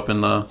jump up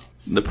in the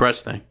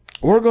press thing.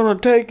 We're going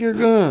to take your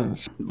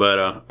guns.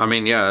 But, I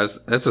mean, yeah,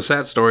 it's a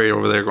sad story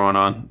over there going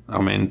on.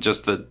 I mean,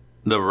 just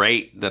the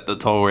rate that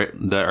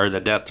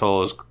the death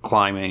toll is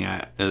climbing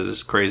at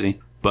is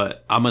crazy.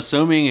 But I'm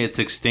assuming it's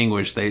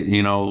extinguished.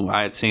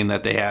 I had seen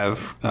that they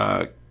have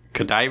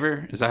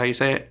cadaver. Is that how you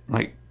say it?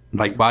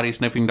 Like body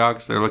sniffing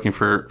dogs. They're looking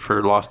for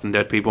lost and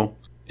dead people.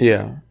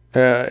 Yeah,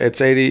 it's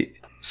 80.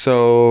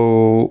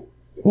 So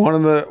one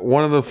of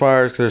the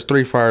fires. 'Cause there's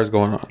 3 fires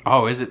going on.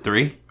 Oh, is it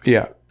 3?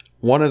 Yeah,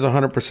 one is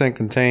 100%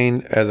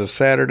 contained as of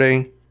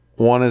Saturday.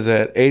 One is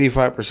at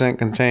 85%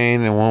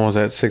 contained, and one was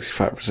at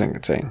 65%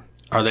 contained.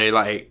 Are they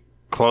like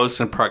close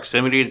in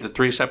proximity to the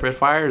 3 separate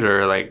fires,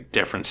 or like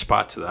different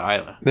spots of the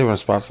island? Different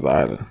spots of the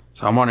island.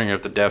 So I'm wondering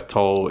if the death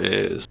toll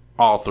is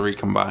all 3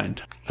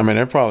 combined. I mean,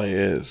 it probably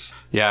is.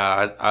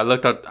 Yeah, I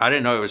looked up. I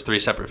didn't know it was 3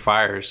 separate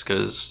fires,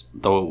 because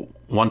the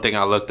one thing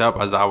I looked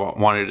up is I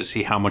wanted to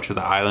see how much of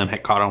the island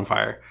had caught on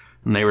fire.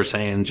 And they were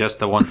saying just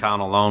the one town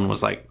alone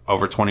was like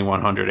over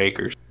 2,100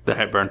 acres that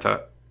had burnt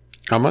up.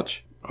 How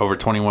much? Over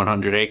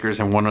 2,100 acres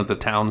in one of the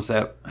towns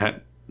that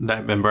had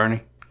been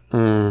burning.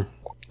 Mm.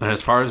 And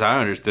as far as I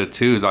understood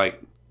too,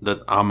 like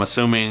I'm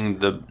assuming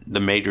the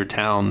major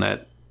town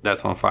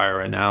that's on fire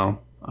right now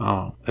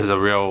is a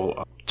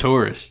real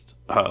tourist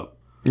hub.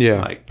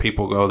 Yeah, like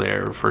people go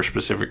there for a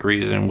specific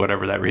reason,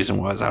 whatever that reason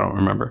was. I don't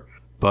remember,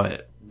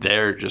 but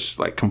they're just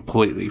like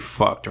completely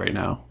fucked right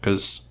now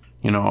because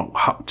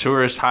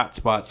tourist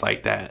hotspots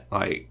like that,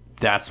 like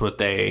that's what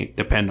they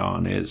depend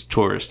on is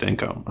tourist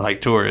income,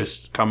 like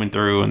tourists coming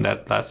through, and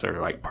that's their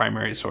like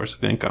primary source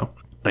of income.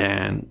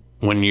 And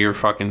when you're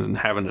fucking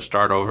having to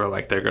start over,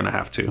 like they're gonna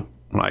have to,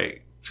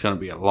 like it's gonna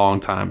be a long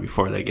time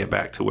before they get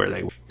back to where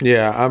they were.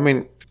 Yeah, I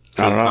mean,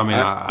 I don't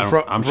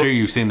know. I'm sure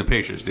you've seen the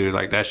pictures, dude.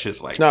 Like that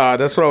shit's like no,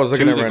 that's what I was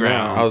looking at right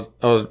now. I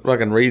was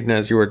fucking reading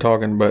as you were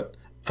talking, but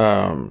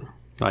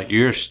like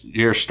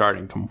you're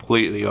starting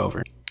completely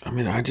over. I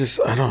mean, I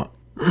don't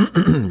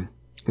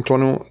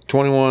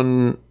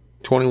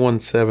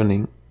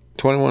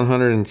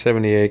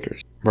 2170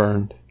 acres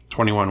burned.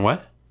 21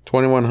 what?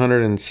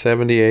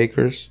 2170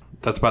 acres.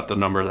 That's about the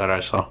number that I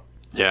saw.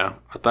 Yeah,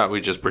 I thought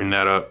we'd just bring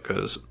that up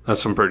because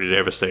that's some pretty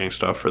devastating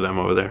stuff for them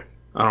over there.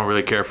 I don't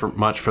really care for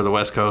much for the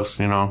West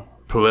Coast,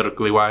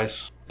 politically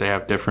wise. They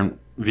have different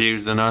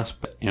views than us,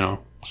 but,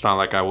 it's not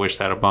like I wish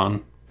that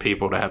upon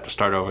people to have to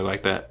start over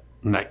like that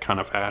in that kind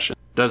of fashion.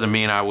 Doesn't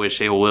mean I wish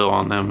ill will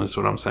on them, is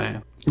what I'm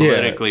saying.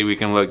 Politically, we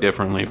can look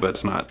differently, but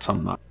it's not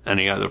something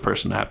any other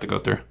person to have to go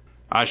through.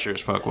 I sure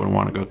as fuck wouldn't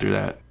want to go through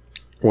that.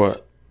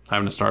 What?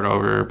 Having to start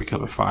over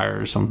because of fire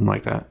or something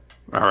like that.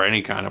 Or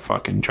any kind of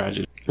fucking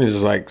tragedy.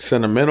 Is it like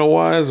sentimental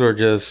wise or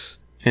just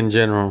in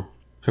general?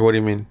 Like, what do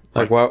you mean?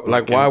 Like why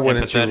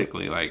wouldn't you?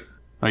 Empathetically, like,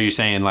 are you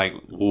saying like,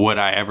 would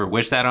I ever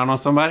wish that on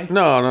somebody?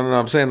 No.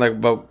 I'm saying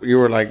like, but you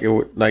were like,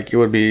 it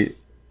would be.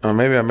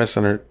 Maybe I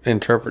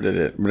misinterpreted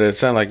it, but it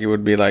sounded like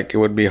it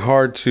would be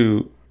hard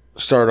to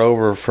start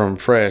over from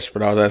fresh.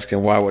 But I was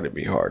asking, why would it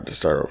be hard to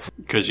start over?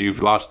 Because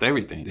you've lost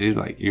everything, dude.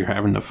 Like you're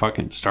having to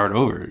fucking start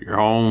over. Your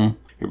home,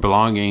 your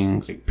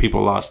belongings. Like,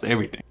 people lost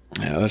everything.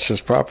 Yeah, that's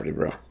just property,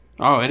 bro.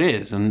 Oh, it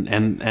is,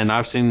 and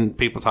I've seen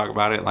people talk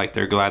about it like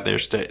they're glad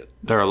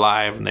they're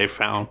alive and they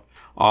found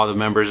all the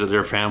members of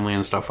their family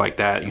and stuff like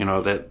that.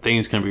 That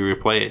things can be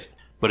replaced,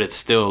 but it's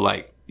still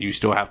like you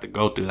still have to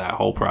go through that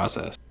whole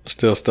process.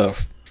 Still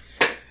stuff.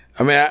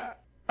 I mean,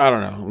 I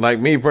don't know. Like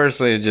me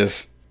personally, it's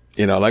just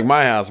like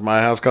my house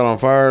caught on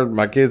fire.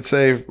 My kid's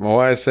safe. My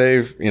wife's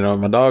safe.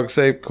 My dog's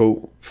safe.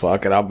 Cool.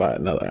 Fuck it. I'll buy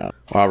another house.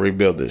 I'll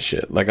rebuild this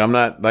shit. Like I'm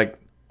not like,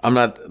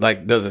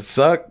 does it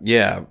suck?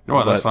 Yeah.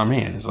 Well, that's what I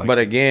mean. It's like, but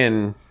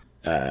again,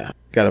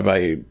 gotta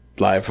value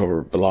life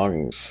over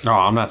belongings. No,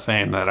 I'm not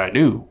saying that I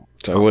do.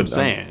 So I'm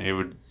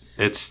saying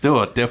it's still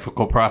a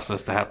difficult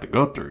process to have to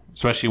go through,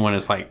 especially when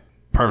it's like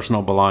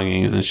personal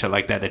belongings and shit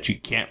like that you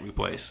can't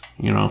replace,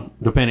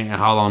 depending on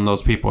how long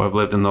those people have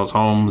lived in those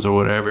homes or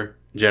whatever,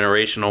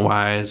 generational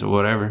wise or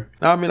whatever.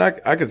 I mean,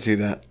 I could see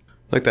that.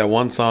 Like that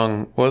one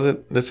song, was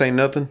it This Ain't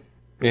Nothing?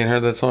 You ain't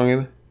heard that song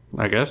either?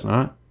 I guess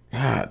not.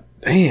 God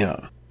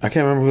damn. I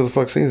can't remember who the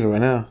fuck sings it right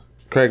now.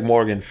 Craig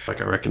Morgan. Like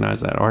I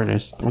recognize that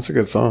artist. That's a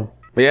good song.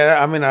 But yeah,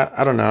 I mean,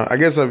 I don't know. I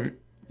guess I've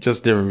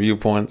just different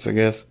viewpoints, I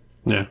guess.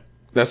 Yeah.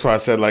 That's why I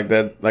said like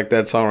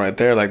that song right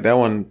there, like that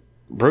one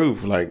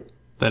proof, like.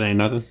 That ain't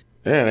nothing.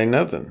 Yeah, it ain't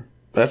nothing.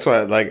 That's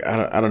why, like,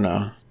 I don't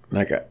know.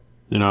 Like,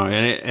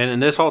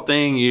 and this whole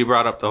thing, you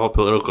brought up the whole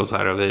political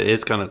side of it.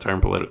 It's going to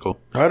turn political.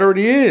 It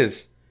already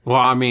is.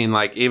 Well, I mean,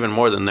 like, even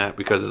more than that,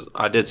 because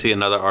I did see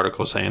another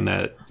article saying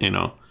that,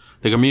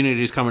 the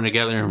community's coming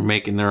together and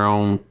making their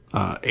own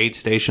aid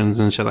stations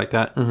and shit like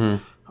that.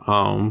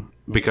 Mm-hmm.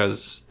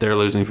 Because they're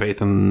losing faith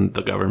in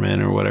the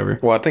government or whatever.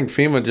 Well, I think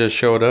FEMA just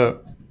showed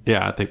up.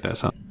 Yeah, I think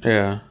that's something.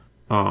 Yeah.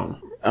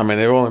 I mean,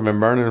 they've only been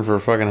burning for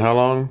fucking how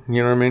long?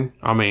 You know what I mean?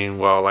 I mean,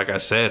 well, like I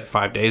said,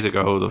 5 days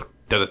ago,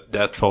 the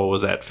death toll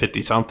was at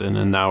 50-something,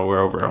 and now we're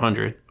over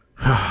 100.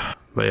 But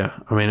yeah,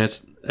 I mean,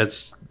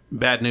 it's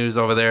bad news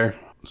over there.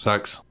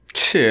 Sucks.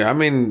 Shit, I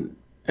mean,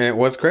 and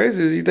what's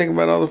crazy is you think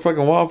about all the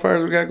fucking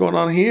wildfires we got going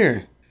on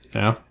here.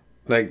 Yeah.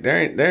 Like,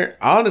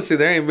 honestly,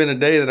 there ain't been a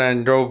day that I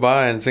drove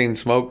by and seen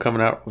smoke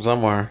coming out from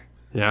somewhere.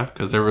 Yeah,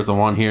 because there was the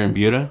one here in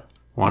Buda,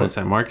 one in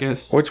San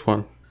Marcos. Which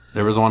one?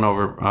 There was one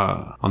over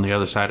on the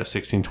other side of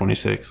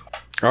 1626.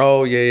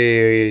 Oh,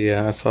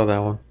 yeah. I saw that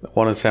one. The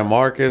one in San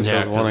Marcos.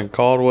 Yeah, one in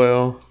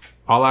Caldwell.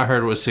 All I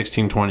heard was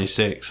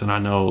 1626, and I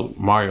know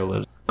Mario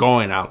lives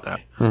going out that,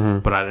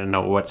 but I didn't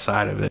know what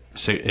side of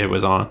it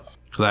was on.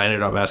 Because I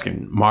ended up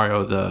asking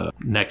Mario the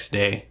next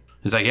day.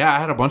 He's like, yeah, I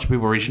had a bunch of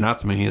people reaching out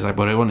to me. He's like,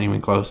 but it wasn't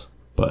even close.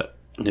 But,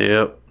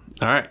 yep.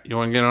 All right, you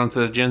want to get on to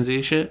the Gen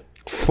Z shit?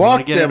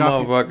 Fuck them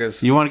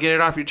motherfuckers. You want to get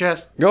it off your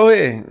chest? Go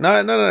ahead. No.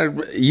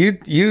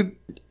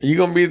 You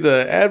gonna be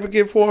the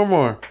advocate for them,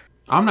 or?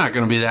 I'm not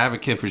gonna be the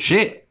advocate for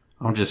shit.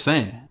 I'm just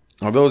saying.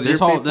 Are those this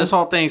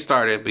whole thing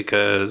started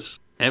because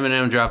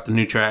Eminem dropped a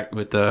new track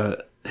with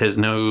his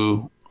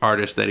new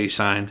artist that he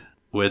signed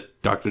with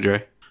Dr.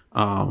 Dre.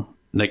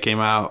 They came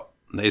out.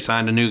 They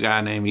signed a new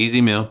guy named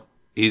Easy Mill.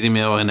 Easy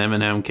Mill and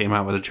Eminem came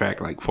out with a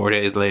track like 4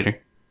 days later.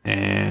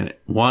 And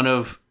one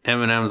of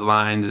Eminem's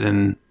lines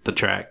in the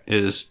track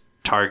is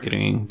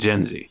targeting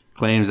Gen Z.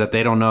 Claims that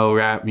they don't know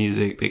rap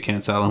music. They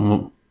can't sell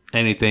them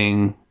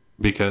anything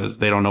because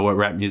they don't know what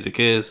rap music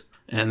is.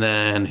 And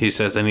then he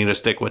says they need to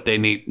stick what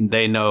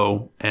they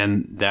know,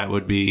 and that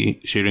would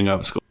be shooting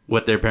up school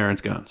with their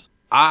parents' guns.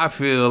 I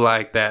feel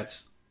like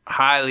that's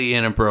highly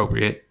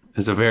inappropriate.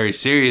 It's a very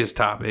serious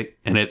topic,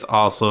 and it's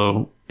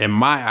also in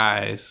my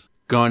eyes,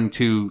 going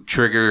to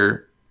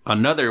trigger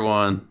another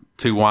one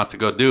to want to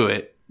go do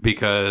it,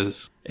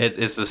 because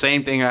it's the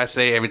same thing I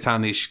say every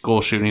time these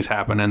school shootings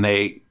happen, and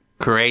they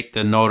create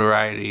the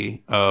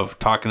notoriety of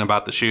talking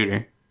about the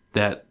shooter,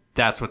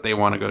 that's what they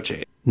want to go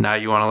chase. Now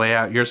you want to lay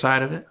out your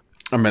side of it?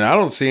 I mean, I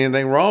don't see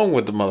anything wrong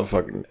with the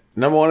motherfucking.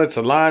 Number one, it's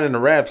a line in a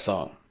rap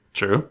song.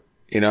 True.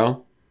 You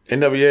know?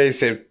 NWA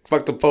said,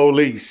 fuck the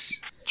police.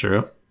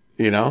 True.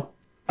 You know?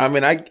 I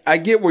mean, I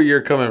get where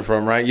you're coming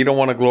from, right? You don't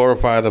want to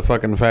glorify the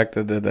fucking fact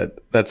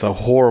that's a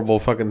horrible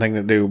fucking thing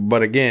to do.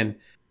 But again,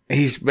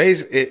 he's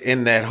based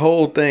in that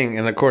whole thing.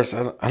 And of course,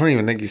 I don't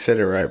even think you said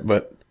it right,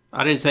 but.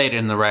 I didn't say it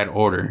in the right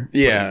order.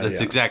 Yeah. That's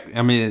exactly.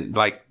 I mean,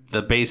 like,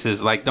 the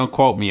basis, like, don't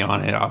quote me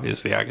on it,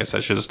 obviously. I guess I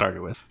should have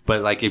started with.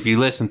 But, like, if you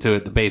listen to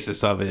it, the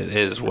basis of it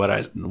is what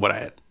I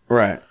had.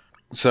 Right.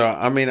 So,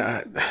 I mean,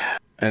 and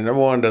number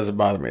one, doesn't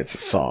bother me. It's a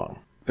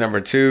song.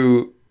 Number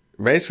two,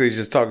 basically he's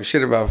just talking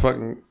shit about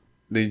fucking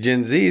the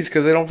Gen Zs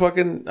because they don't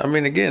fucking, I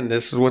mean, again,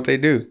 this is what they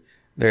do.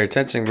 They're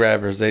attention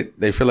grabbers.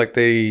 They feel like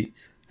they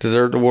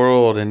deserve the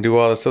world and do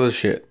all this other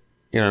shit.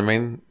 You know what I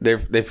mean?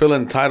 They feel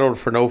entitled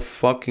for no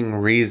fucking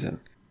reason.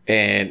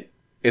 And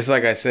it's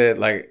like I said,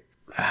 like,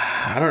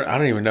 I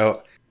don't even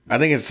know. I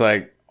think it's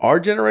like our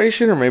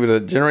generation or maybe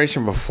the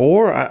generation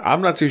before.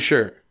 I'm not too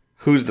sure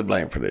who's to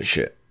blame for this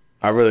shit.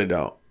 I really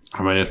don't.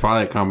 I mean, it's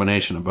probably a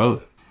combination of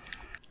both.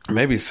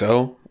 Maybe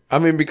so. I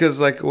mean, because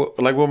like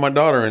with my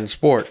daughter in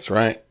sports,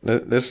 right?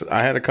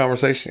 I had a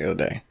conversation the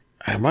other day.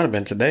 It might have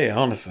been today,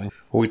 honestly.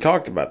 We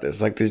talked about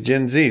this, like these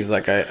Gen Zs.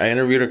 Like I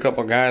interviewed a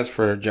couple guys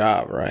for a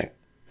job, right?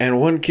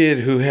 And one kid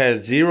who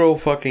had zero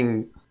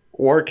fucking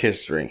work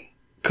history,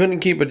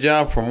 couldn't keep a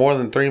job for more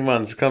than 3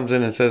 months, comes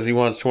in and says he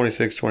wants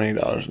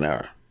 $28 an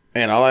hour.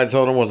 And all I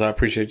told him was, I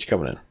appreciate you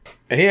coming in.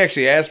 And he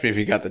actually asked me if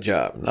he got the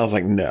job. And I was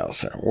like, no,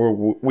 sir.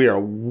 We are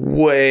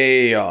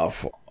way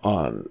off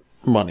on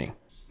money.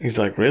 He's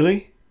like,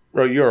 really?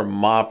 Bro, you're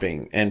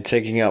mopping and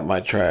taking out my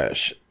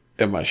trash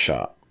in my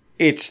shop.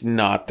 It's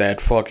not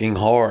that fucking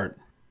hard.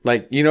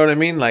 Like, you know what I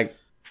mean? Like,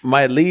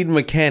 my lead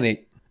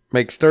mechanic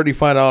makes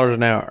 $35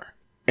 an hour.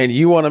 And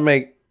you want to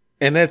make,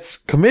 and that's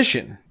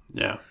commission.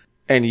 Yeah.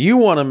 And you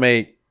want to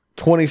make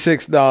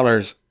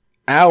 $26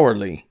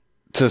 hourly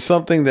to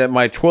something that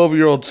my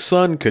 12-year-old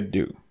son could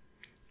do.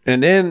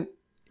 And then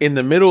in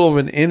the middle of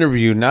an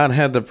interview, not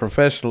have the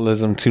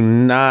professionalism to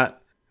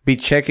not be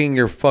checking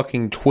your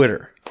fucking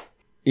Twitter.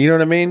 You know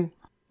what I mean?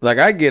 Like,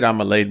 I get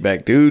I'm a laid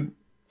back dude.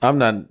 I'm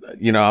not,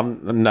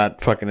 I'm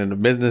not fucking in a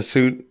business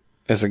suit.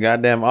 It's a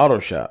goddamn auto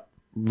shop.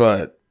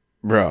 But,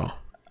 bro,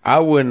 I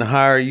wouldn't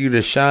hire you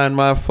to shine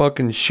my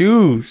fucking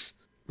shoes.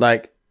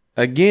 Like,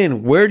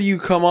 again, where do you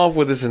come off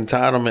with this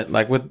entitlement?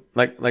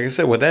 Like I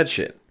said, with that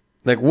shit.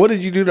 Like, what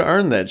did you do to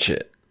earn that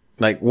shit?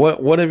 Like,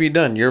 what have you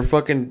done? You're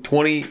fucking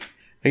 20.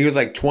 He was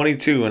like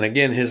 22. And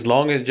again, his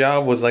longest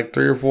job was like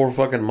 3 or 4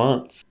 fucking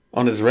months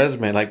on his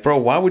resume. Like, bro,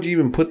 why would you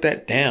even put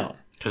that down?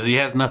 Because he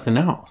has nothing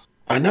else.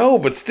 I know,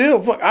 but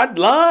still, I'd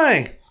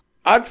lie.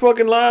 I'd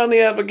fucking lie on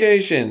the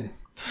application.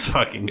 This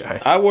fucking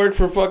guy. I work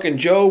for fucking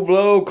Joe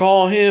Blow.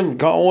 Call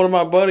one of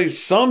my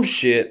buddies, some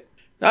shit.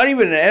 Not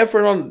even an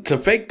effort to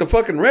fake the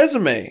fucking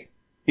resume.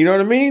 You know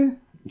what I mean?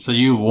 So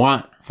you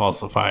want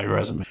falsified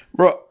resume?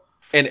 Bro,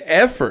 an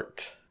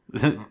effort.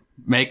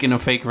 Making a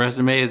fake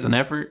resume is an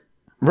effort?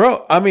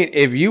 Bro, I mean,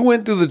 if you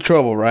went through the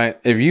trouble, right?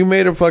 If you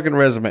made a fucking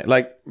resume,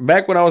 like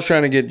back when I was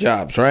trying to get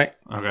jobs, right?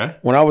 Okay.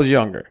 When I was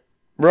younger.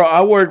 Bro,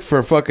 I worked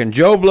for fucking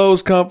Joe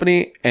Blow's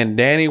company and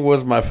Danny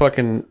was my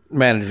fucking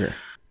manager.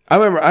 I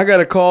remember I got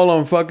a call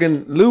on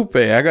fucking Lupe.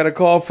 I got a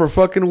call for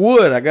fucking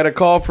Wood. I got a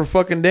call for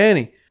fucking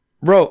Danny.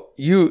 Bro,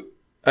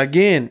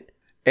 again,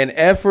 an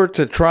effort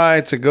to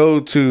try to go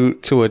to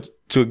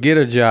get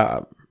a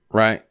job,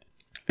 right?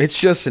 It's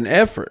just an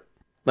effort.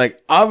 Like,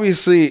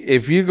 obviously,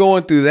 if you're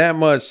going through that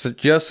much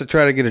just to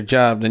try to get a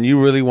job, then you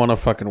really want to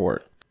fucking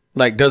work.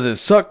 Like, does it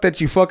suck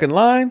that you fucking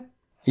lying?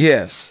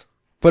 Yes.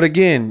 But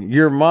again,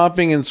 you're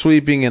mopping and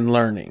sweeping and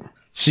learning.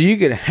 So you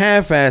could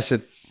half-ass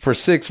it for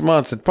 6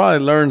 months and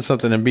probably learn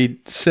something and be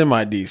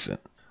semi-decent.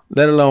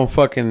 Let alone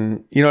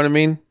fucking, you know what I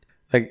mean?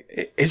 Like,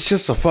 it's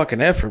just a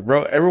fucking effort,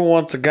 bro. Everyone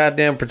wants a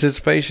goddamn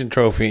participation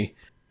trophy.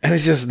 And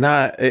it's just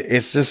not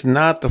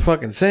the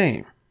fucking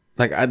same.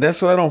 Like,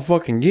 that's what I don't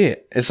fucking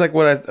get. It's like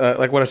what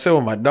I said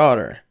with my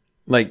daughter.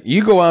 Like,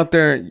 you go out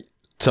there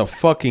to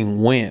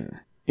fucking win.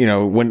 You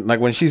know,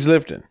 when she's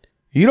lifting.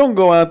 You don't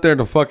go out there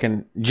to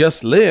fucking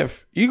just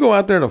lift. You go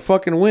out there to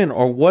fucking win.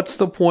 Or what's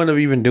the point of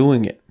even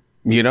doing it?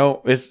 You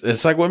know,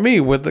 it's like with me,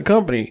 with the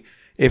company.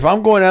 If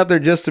I'm going out there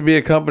just to be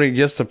a company,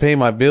 just to pay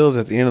my bills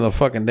at the end of the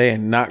fucking day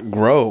and not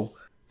grow,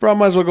 bro, I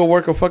might as well go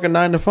work a fucking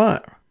 9 to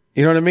 5.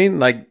 You know what I mean?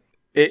 Like,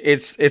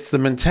 it's the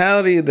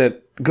mentality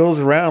that goes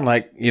around,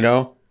 like,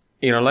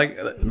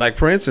 like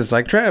for instance,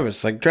 like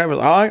Travis, if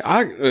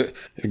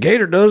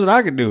Gator does it,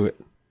 I could do it.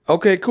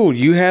 Okay, cool.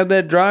 You have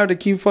that drive to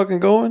keep fucking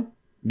going?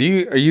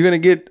 Are you going to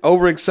get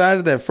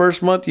overexcited that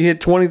first month you hit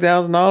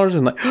 $20,000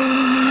 and like,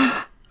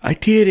 I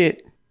did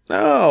it?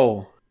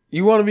 No.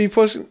 You want to be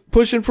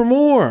pushing for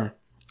more.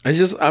 It's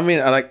just, I mean,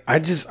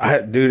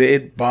 dude,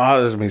 it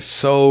bothers me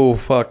so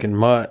fucking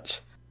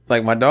much.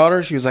 Like my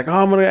daughter, she was like, "Oh,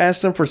 I'm gonna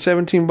ask them for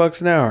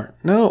 $17 an hour."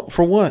 No,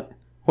 for what?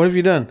 What have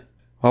you done?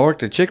 I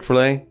worked at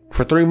Chick-fil-A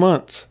for 3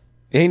 months.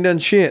 You ain't done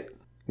shit.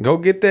 Go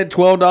get that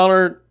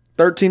 $12,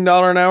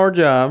 $13 an hour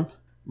job,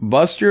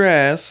 bust your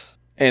ass,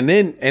 and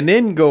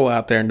then go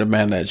out there and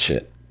demand that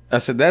shit. I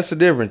said, that's the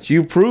difference.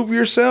 You prove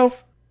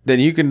yourself, then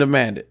you can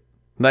demand it.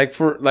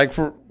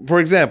 For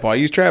example, I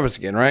use Travis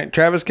again, right?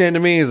 Travis came to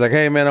me, he's like,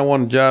 "Hey man, I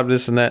want a job,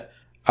 this and that.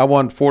 I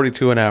want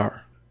 42 an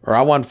hour. Or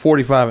I want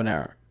 45 an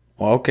hour."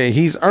 Well, okay,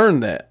 he's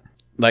earned that.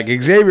 Like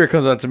Xavier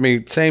comes up to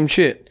me, same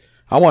shit.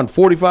 "I want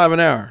 45 an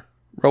hour."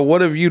 Bro,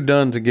 what have you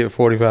done to get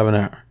 45 an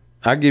hour?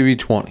 I'll give you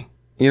 20.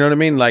 You know what I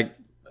mean? Like,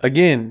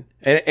 again,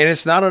 and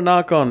it's not a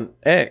knock on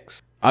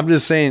X. I'm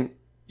just saying,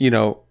 you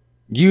know,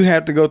 you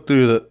have to go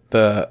through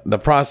the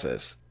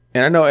process.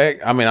 And I know,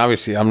 I mean,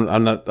 obviously, I'm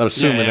not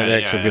assuming that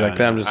X would be like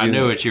that. I'm just I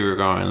knew what you were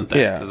going with that.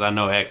 Yeah. Because I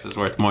know X is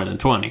worth more than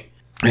 20.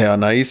 Yeah,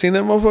 now you seen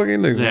that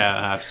motherfucker? Look,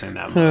 yeah, I've seen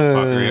that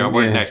motherfucker. I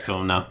work next to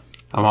him now.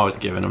 I'm always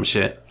giving him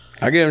shit.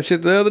 I gave him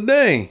shit the other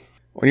day.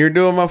 When you're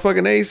doing my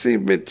fucking AC,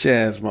 bitch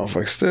ass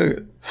motherfucker. Still.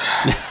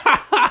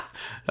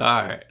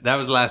 All right. That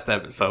was last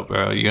episode,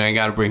 bro. You ain't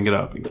got to bring it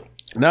up.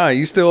 Nah,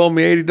 you still owe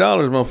me $80,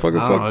 motherfucker.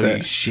 Fuck that. I owe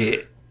you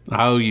shit.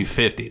 I owe you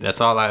 50. That's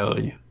all I owe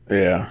you.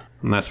 Yeah.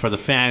 And that's for the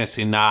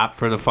fantasy, not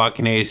for the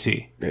fucking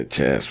AC. Bitch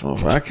ass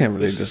motherfucker. I can't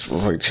believe this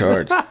motherfucker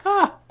charge.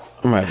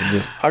 I'm gonna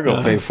have to I'll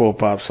go pay full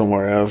pop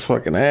somewhere else.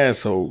 Fucking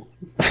asshole.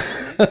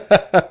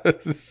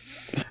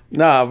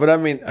 Nah, but I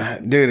mean,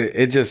 dude,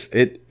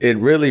 it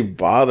really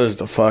bothers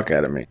the fuck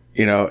out of me.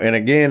 You know, and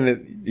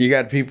again, you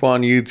got people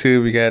on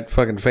YouTube, you got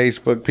fucking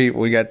Facebook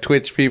people, you got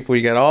Twitch people,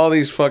 you got all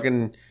these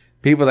fucking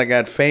people that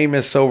got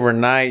famous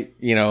overnight,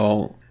 you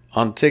know,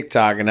 on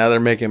TikTok, and now they're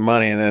making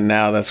money, and then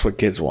now that's what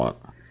kids want.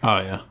 Oh,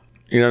 yeah.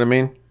 You know what I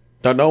mean?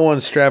 Don't no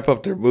one strap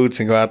up their boots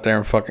and go out there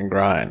and fucking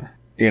grind,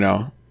 you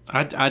know?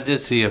 I did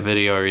see a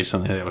video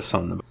recently that was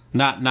something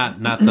about,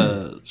 not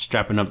the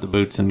strapping up the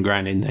boots and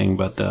grinding thing,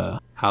 but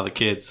how the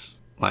kids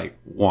like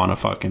want to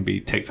fucking be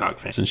TikTok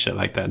fans and shit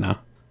like that now.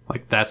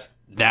 Like that's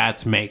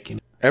making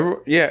it.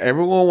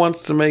 Everyone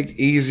wants to make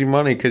easy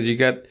money because you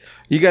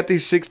got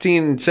these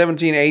 16,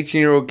 17,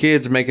 18-year-old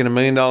kids making $1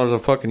 million a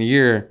fucking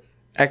year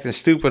acting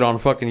stupid on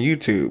fucking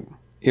YouTube.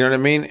 You know what I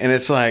mean? And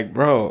it's like,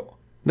 bro,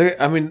 look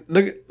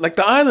like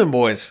the Island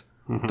Boys.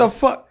 Mm-hmm. The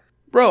fuck,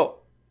 bro.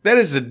 That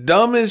is the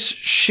dumbest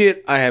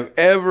shit I have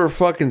ever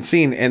fucking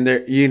seen. And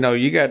there, you know,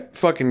 you got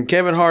fucking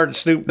Kevin Hart and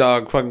Snoop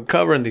Dogg fucking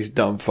covering these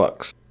dumb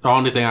fucks. The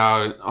only thing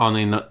I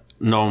only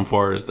know him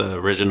for is the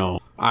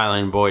original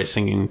Island Boy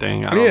singing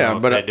thing. I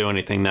don't know if they do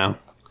anything now.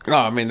 No,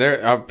 I mean,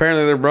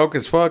 they're broke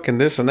as fuck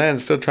and this and that, and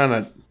still trying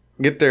to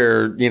get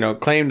their, you know,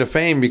 claim to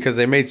fame because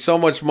they made so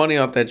much money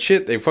off that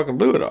shit, they fucking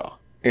blew it all.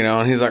 You know,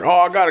 and he's like, "Oh,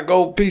 I got a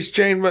gold piece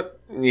chain," but,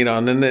 you know,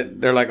 and then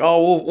they're like,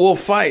 "Oh, we'll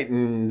fight,"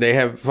 and they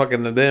have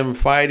fucking them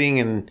fighting,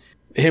 and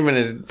him and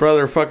his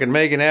brother fucking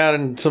making out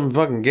and some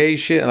fucking gay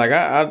shit. Like,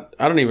 I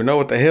don't even know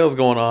what the hell's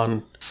going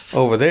on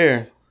over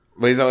there.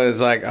 But he's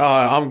always like, "Oh,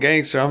 I'm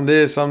gangster, I'm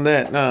this, I'm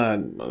that." Nah,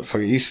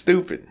 motherfucker, you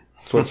stupid.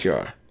 That's what you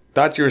are.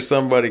 Thought you were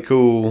somebody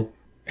cool,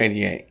 and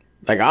you ain't.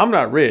 Like, I'm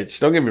not rich.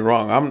 Don't get me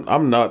wrong.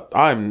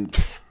 I'm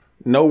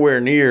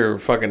nowhere near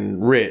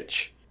fucking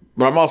rich.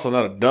 But I'm also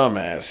not a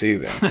dumbass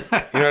either.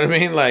 You know what I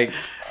mean? Like,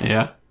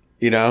 yeah.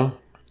 You know?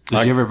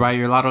 Did you ever buy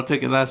your lotto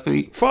ticket last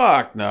week?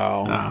 Fuck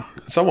no.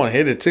 Someone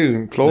hit it too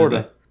in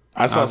Florida.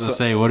 I was gonna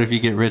say, what if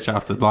you get rich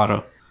off the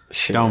lotto?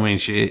 Shit. Don't mean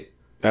shit.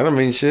 That don't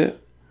mean shit.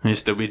 You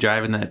still be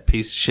driving that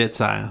piece of shit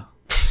style.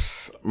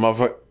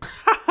 Motherfucker.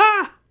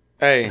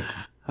 Hey.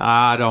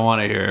 I don't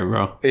want to hear it,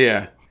 bro.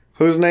 Yeah.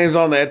 Whose name's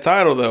on that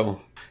title though?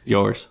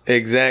 Yours.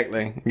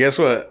 Exactly. Guess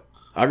what?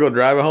 I'll go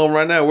drive it home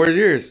right now. Where's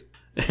yours?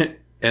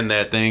 And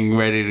that thing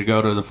ready to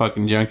go to the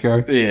fucking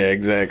junkyard? Yeah,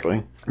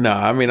 exactly. No,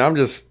 I mean, I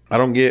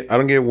don't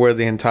get where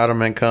the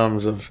entitlement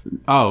comes of.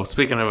 Oh,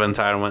 speaking of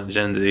entitlement,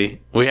 Gen Z,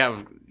 we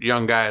have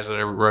young guys that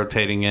are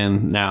rotating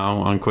in now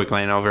on Quick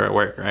Lane over at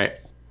work, right?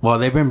 Well,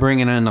 they've been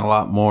bringing in a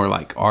lot more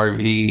like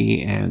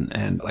RV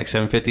and like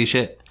 750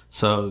 shit.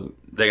 So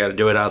they got to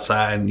do it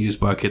outside and use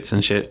buckets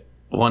and shit.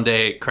 One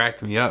day it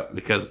cracked me up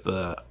because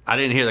I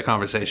didn't hear the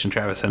conversation.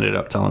 Travis ended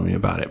up telling me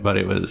about it, but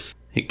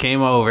he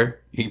came over,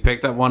 he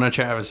picked up one of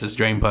Travis's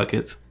drain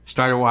buckets,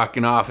 started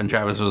walking off, and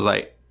Travis was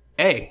like,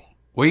 "Hey,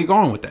 where you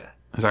going with that?"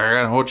 I was like, "I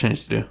got an oil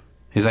change to do."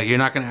 He's like, "You're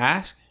not going to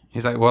ask?"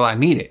 He's like, "Well, I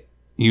need it."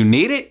 "You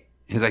need it?"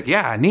 He's like,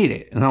 "Yeah, I need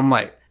it." And I'm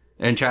like,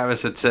 and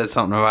Travis had said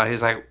something about it.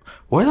 He's like,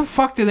 "Where the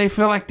fuck do they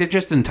feel like they're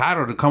just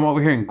entitled to come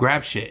over here and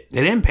grab shit?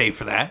 They didn't pay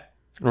for that."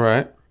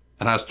 Right.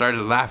 And I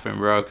started laughing,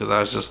 bro, because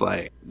I was just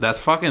like, that's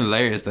fucking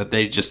hilarious that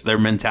their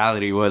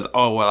mentality was,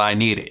 "Oh, well, I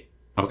need it."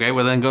 Okay,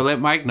 well, then go let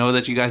Mike know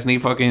that you guys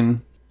need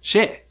fucking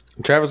shit.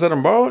 Travis let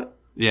him borrow it?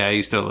 Yeah,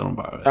 he still let him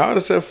borrow it. I would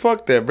have said,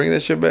 fuck that. Bring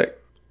that shit back.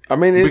 I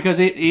mean, because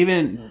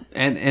even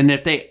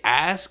if they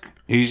ask,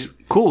 he's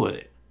cool with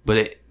it.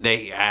 But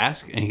they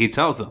ask, and he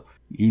tells them,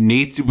 you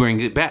need to bring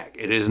it back.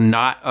 It is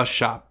not a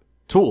shop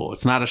tool.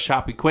 It's not a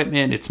shop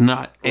equipment. It's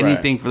not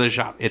anything for the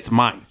shop. It's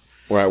mine.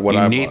 Right. What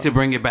you I need bought. to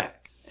bring it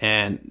back.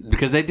 And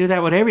because they do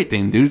that with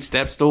everything, dude.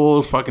 Step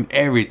stools, fucking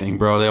everything,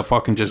 bro. They'll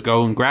fucking just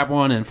go and grab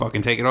one and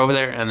fucking take it over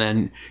there, and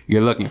then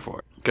you're looking for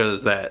it.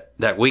 Because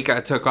that week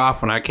I took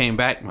off, when I came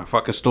back, my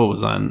fucking stool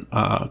was on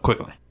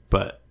quickly.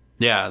 But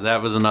yeah,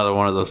 that was another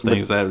one of those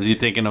things that you're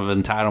thinking of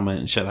entitlement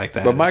and shit like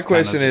that. But my It's kind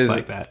of question just is,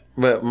 like that.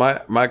 but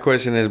my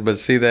question is, but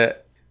see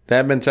that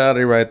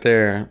mentality right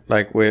there,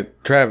 like with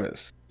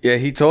Travis. Yeah,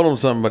 he told him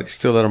something, but he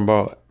still let him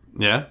borrow it.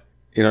 Yeah,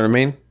 You know what I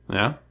mean?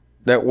 yeah.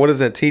 What does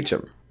that teach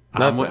him?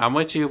 I'm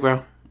with you,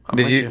 bro.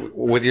 Did you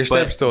with your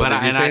step stool?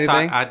 Did you say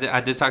anything?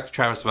 I did talk to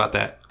Travis about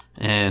that,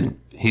 and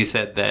he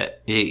said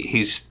that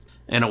he's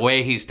in a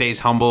way he stays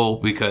humble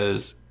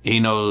because he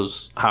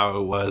knows how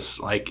it was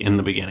like in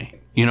the beginning.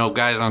 You know,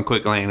 guys on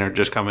Quick Lane are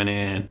just coming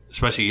in,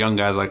 especially young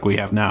guys like we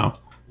have now.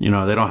 You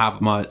know, they don't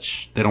have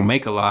much, they don't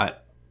make a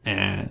lot,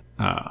 and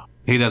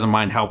he doesn't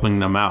mind helping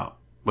them out,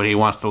 but he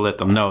wants to let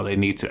them know they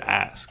need to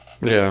ask.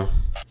 Yeah.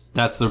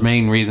 That's the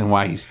main reason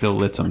why he still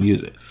lets them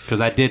use it. Because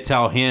I did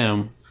tell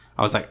him,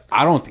 I was like,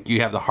 I don't think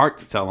you have the heart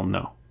to tell him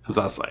no. Because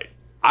I was like,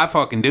 I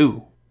fucking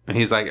do. And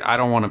he's like, I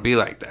don't want to be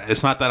like that.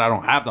 It's not that I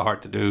don't have the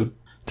heart to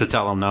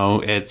tell him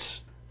no.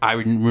 It's, I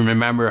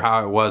remember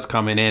how it was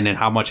coming in and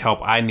how much help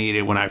I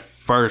needed when I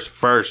very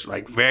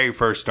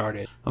first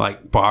started,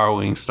 like,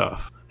 borrowing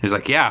stuff. He's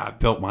like, yeah, I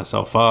built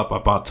myself up. I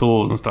bought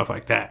tools and stuff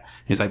like that.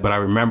 He's like, but I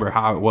remember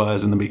how it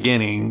was in the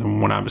beginning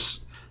when I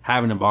was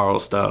having to borrow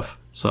stuff.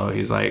 So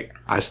he's like,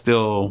 I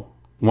still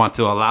want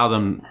to allow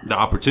them the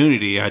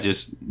opportunity. I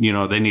just, you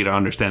know, they need to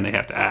understand they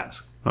have to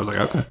ask. I was like,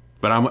 okay.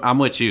 But I'm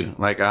with you.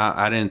 Like,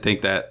 I didn't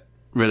think that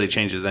really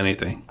changes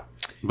anything.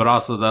 But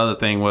also the other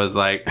thing was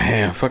like,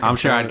 Man, I'm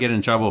sure I'd get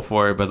in trouble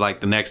for it. But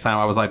like the next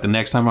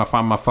time I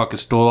find my fucking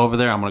stool over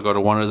there, I'm going to go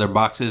to one of their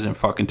boxes and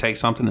fucking take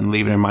something and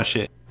leave it in my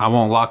shit. I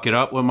won't lock it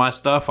up with my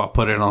stuff. I'll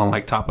put it on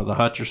like top of the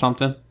hutch or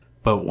something.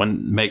 But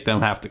make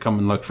them have to come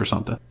and look for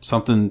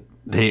something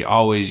they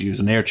always use,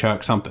 an air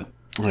chuck, something.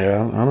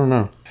 Yeah, I don't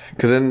know.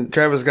 Because then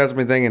Travis got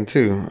me thinking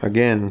too.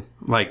 Again,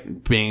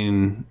 like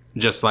being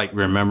just like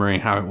remembering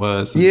how it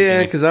was.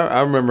 Yeah, because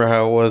I remember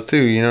how it was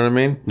too. You know what I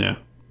mean? Yeah,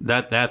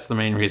 that's the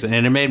main reason,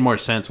 and it made more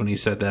sense when he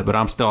said that. But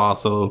I'm still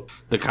also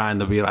the kind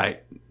to be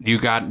like, you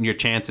got your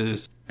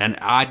chances, and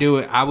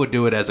I would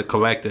do it as a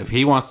collective.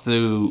 He wants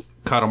to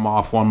cut them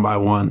off one by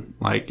one.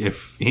 Like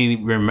if he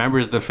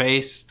remembers the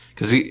face.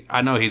 Because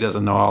I know he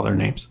doesn't know all their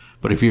names.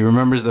 But if he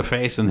remembers the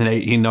face and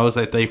he knows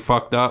that they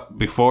fucked up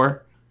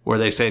before, where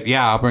they said,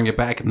 yeah, I'll bring it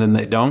back, and then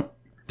they don't,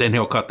 then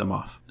he'll cut them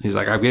off. He's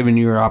like, I've given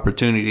you your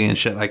opportunity and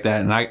shit like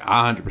that. And I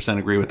 100%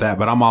 agree with that.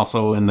 But I'm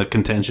also in the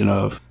contention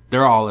of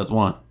they're all as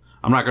one.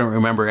 I'm not going to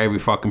remember every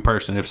fucking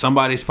person. If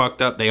somebody's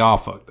fucked up, they all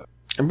fucked up.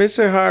 And bitch,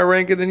 they're higher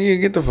ranking than you.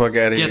 Get the fuck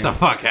out of here. Get the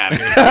fuck out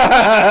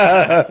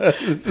of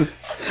here.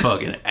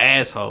 Fucking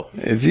asshole.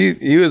 It's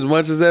you as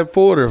much as that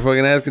porter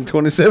fucking asking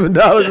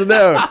 $27 an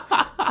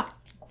hour.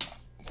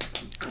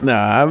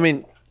 Nah, I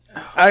mean,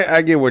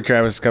 I get where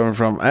Travis is coming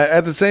from.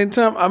 At the same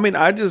time, I mean, the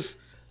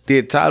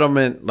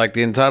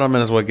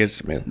entitlement is what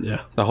gets me.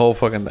 Yeah. The whole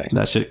fucking thing.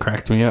 That shit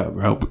cracked me up,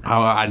 bro.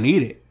 How I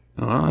need it.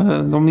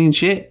 Don't mean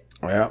shit.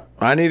 Yeah,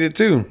 I need it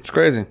too. It's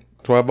crazy.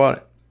 That's why I bought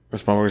it.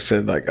 That's my work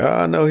said, like,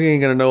 oh, no, he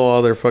ain't gonna know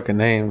all their fucking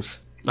names.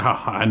 Oh,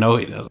 I know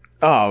he doesn't.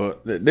 Oh,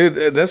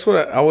 dude, that's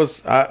what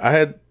I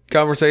had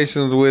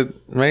conversations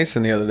with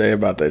Mason the other day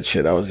about that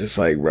shit. I was just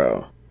like,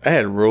 bro, I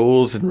had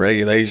rules and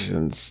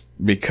regulations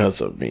because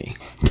of me.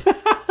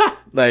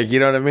 Like, you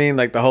know what I mean?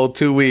 Like the whole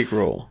 2-week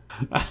rule.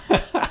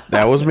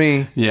 That was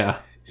me. Yeah.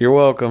 You're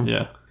welcome.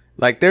 Yeah.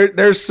 Like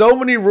there's so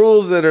many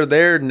rules that are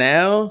there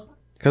now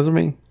because of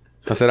me.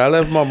 I said I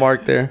left my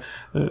mark there.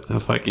 The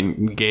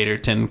fucking Gator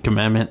 10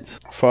 Commandments.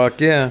 Fuck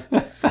yeah.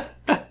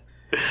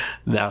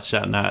 Thou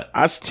shalt not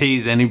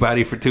tease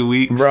anybody for 2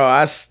 weeks. Bro,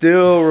 I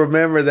still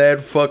remember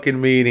that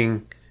fucking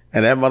meeting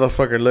and that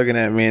motherfucker looking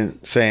at me and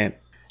saying,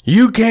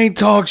 you can't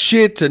talk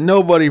shit to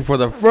nobody for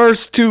the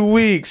first 2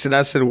 weeks. And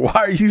I said, why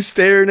are you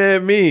staring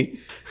at me?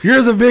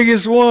 You're the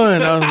biggest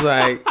one. I was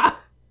like,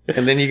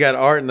 and then you got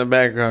Art in the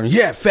background.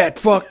 Yeah, fat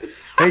fuck.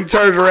 And he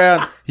turns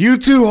around. You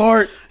too,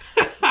 Art.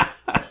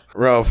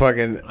 Bro,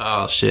 fucking.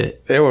 Oh,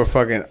 shit. They were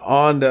fucking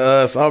on to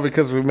us all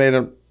because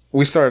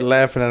we started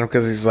laughing at him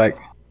because he's like,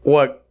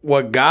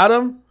 what got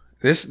him?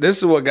 This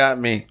is what got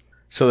me.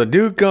 So the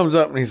dude comes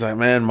up and he's like,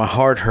 man, my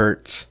heart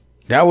hurts.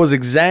 That was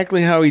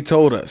exactly how he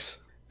told us.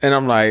 And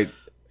I'm like,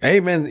 hey,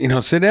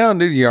 man, sit down,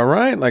 dude. You all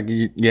right? Like,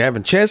 you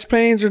having chest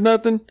pains or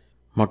nothing?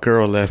 My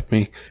girl left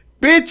me.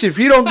 Bitch, if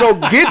you don't go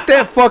get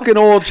that fucking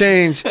oil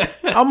change,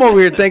 I'm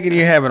over here thinking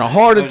you're having a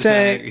heart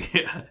attack.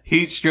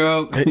 Heat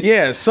stroke.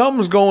 Yeah,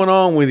 something's going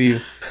on with you.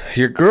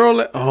 Your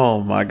girl,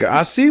 oh my God.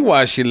 I see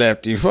why she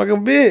left you.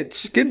 Fucking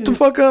bitch. Get the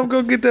fuck up and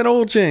go get that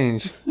oil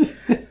change.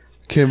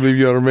 Can't believe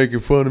y'all are making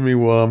fun of me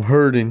while I'm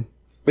hurting.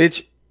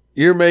 Bitch,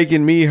 you're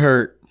making me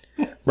hurt.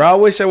 Bro, I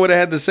wish I would have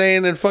had the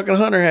saying that fucking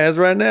Hunter has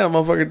right now.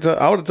 Motherfucker,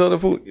 I would have told the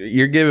fool,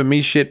 you're giving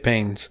me shit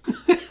pains.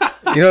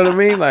 You know what I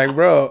mean? Like,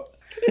 bro.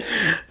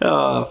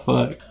 Oh,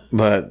 fuck.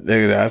 But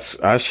dude,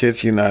 I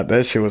shit you not.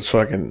 That shit was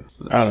fucking.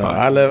 I don't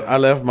know. I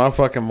left my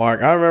fucking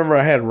mark. I remember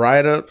I had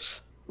write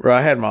ups where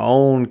I had my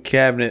own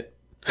cabinet.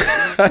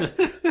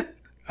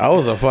 I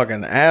was a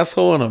fucking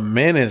asshole and a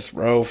menace,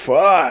 bro.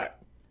 Fuck.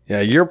 Yeah,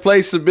 your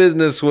place of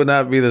business would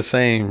not be the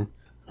same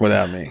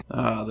without me.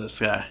 Oh, this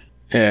guy.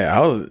 Yeah,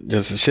 I was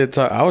just a shit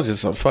talk. I was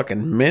just a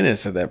fucking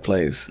menace at that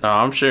place. Oh,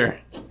 I'm sure.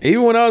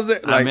 Even when I was there,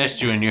 I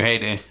missed you and you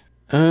hated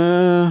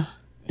it.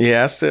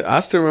 Yeah, I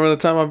still remember the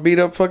time I beat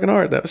up fucking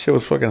Art. That shit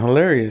was fucking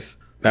hilarious.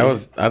 I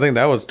think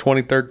that was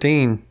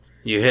 2013.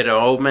 You hit an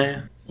old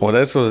man? Well,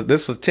 this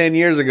was 10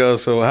 years ago.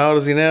 So how old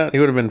is he now? He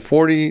would have been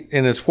 40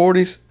 in his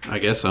 40s. I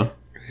guess so.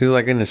 He's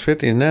like in his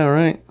 50s now,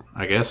 right?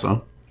 I guess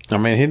so. I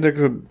mean, he looks.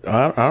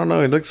 I don't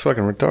know. He looks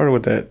fucking retarded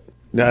with that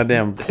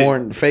goddamn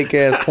fake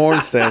ass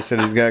porn stash that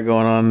he's got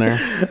going on there.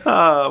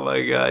 Oh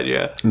my god,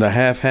 yeah. The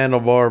half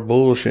handlebar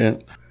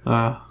bullshit.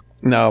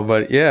 No,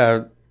 but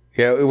yeah,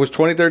 it was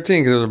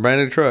 2013 because it was a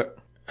brand new truck.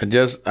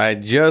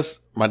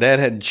 My dad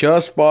had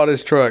just bought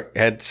his truck,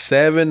 had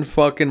 7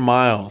 fucking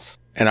miles,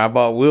 and I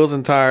bought wheels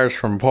and tires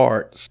from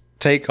parts,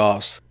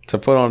 takeoffs to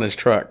put on his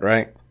truck,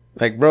 right?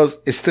 Like, bros,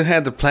 it still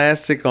had the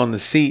plastic on the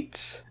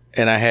seats,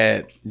 and I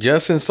had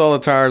just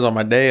installed the tires on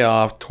my day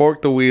off,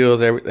 torqued the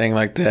wheels, everything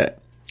like that.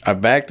 I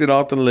backed it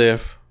off the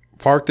lift,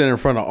 parked it in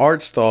front of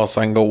Art's stall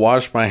so I can go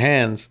wash my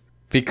hands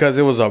because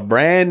it was a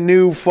brand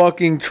new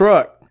fucking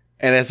truck.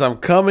 And as I'm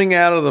coming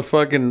out of the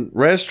fucking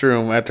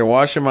restroom after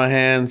washing my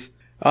hands,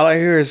 all I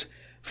hear is,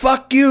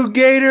 "Fuck you,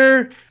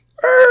 Gator!"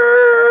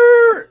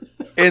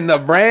 In the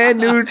brand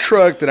new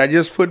truck that I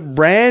just put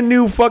brand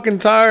new fucking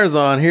tires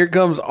on, here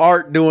comes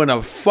Art doing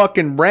a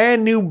fucking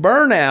brand new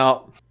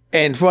burnout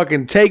and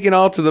fucking taking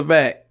all to the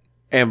back.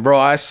 And bro,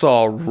 I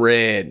saw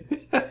red.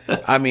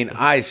 I mean,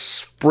 I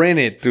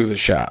sprinted through the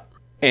shop.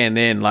 And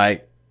then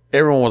like,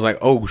 everyone was like,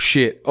 oh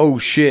shit.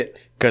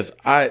 Cause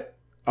I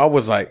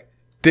was like,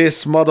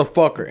 this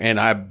motherfucker. And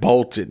I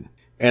bolted.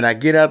 And I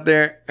get out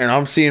there and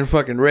I'm seeing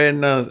fucking red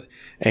and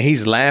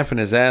he's laughing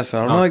his ass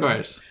off. Of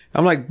course.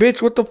 I'm like,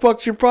 bitch, what the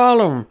fuck's your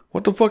problem?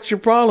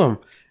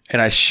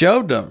 And I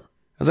shoved him.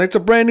 I was like, it's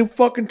a brand new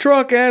fucking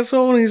truck,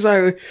 asshole. And he's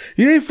like,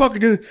 you ain't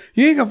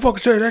gonna fucking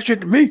say that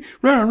shit to me.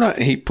 No.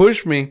 And he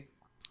pushed me.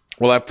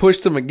 Well, I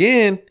pushed him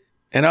again.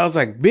 And I was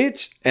like,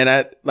 bitch. And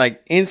I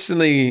like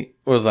instantly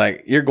was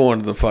like, you're going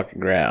to the fucking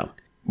ground.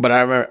 But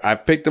I remember I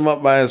picked him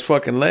up by his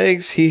fucking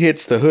legs. He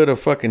hits the hood of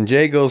fucking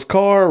Jago's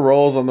car,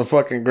 rolls on the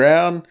fucking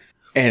ground.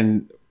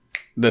 And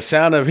the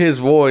sound of his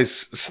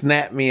voice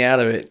snapped me out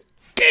of it.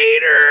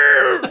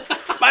 Gator,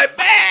 my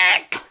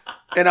back.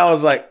 And I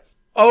was like,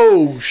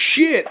 oh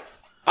shit.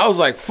 I was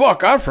like,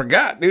 fuck, I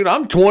forgot, dude.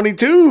 I'm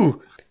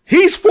 22.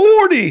 He's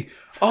 40.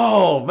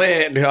 Oh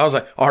man, dude. I was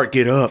like, Art,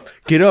 get up,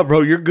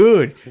 bro. You're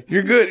good. He's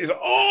like,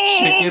 oh,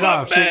 shake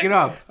it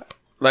up.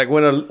 Like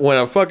when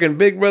a fucking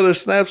big brother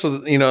snaps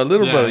with, a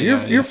little brother,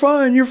 you're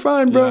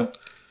fine, bro. Yeah.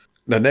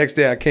 The next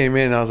day I came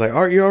in, I was like,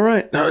 Art, you all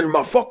right? No,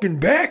 my fucking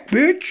back,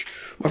 bitch.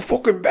 My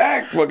fucking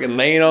back. Fucking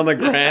laying on the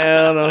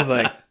ground. I was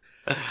like,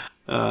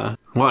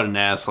 what an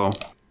asshole.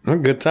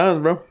 Good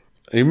times, bro.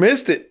 You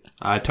missed it.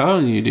 I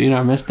told you, dude.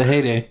 I missed the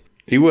heyday.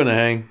 You wouldn't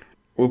hang.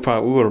 We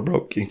would have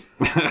broke you.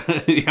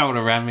 Y'all would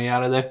have ran me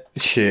out of there.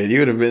 Shit, you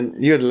would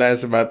have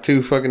lasted about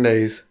 2 fucking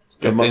days.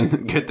 Good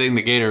thing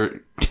the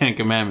Gator 10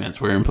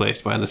 Commandments were in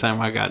place by the time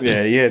I got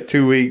there. Yeah, you had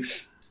 2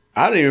 weeks.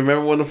 I don't even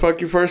remember when the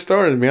fuck you first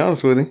started, to be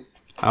honest with you.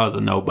 I was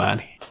a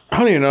nobody. I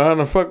don't even know how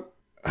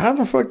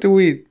the fuck do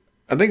we,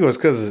 I think it was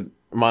because of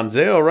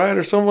Monzel, right?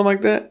 Or someone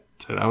like that.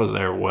 Dude, I was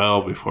there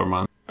well before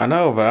Monzel. I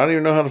know, but I don't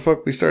even know how the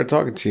fuck we started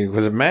talking to you.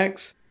 Was it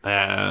Max?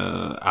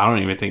 I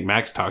don't even think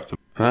Max talked to me.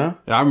 Huh?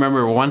 I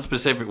remember one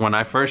specific, when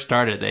I first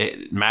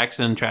started, Max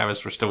and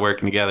Travis were still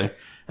working together,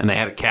 and they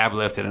had a cab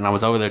lifted, and I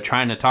was over there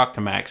trying to talk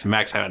to Max, and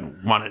Max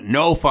wanted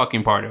no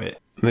fucking part of it.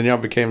 And then y'all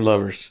became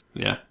lovers.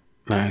 Yeah.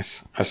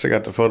 Nice. I still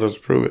got the photos to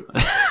prove it.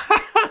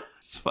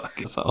 It's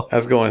fucking so.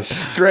 That's going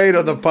straight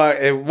on the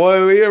podcast.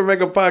 Boy, we ever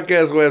make a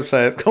podcast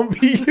website, it's going to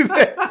be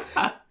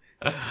that.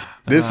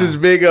 This is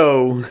Big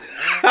O.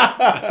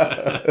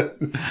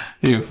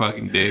 You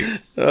fucking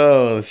dig.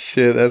 Oh,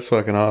 shit. That's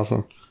fucking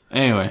awesome.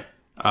 Anyway,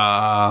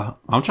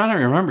 I'm trying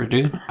to remember,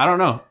 dude. I don't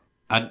know.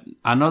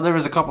 I know there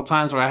was a couple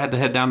times where I had to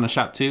head down to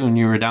shop 2 and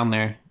you were down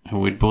there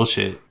and we'd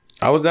bullshit.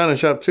 I was down in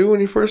shop 2 when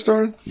you first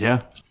started?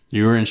 Yeah.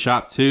 You were in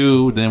shop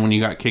 2, then when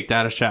you got kicked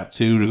out of shop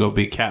 2 to go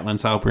be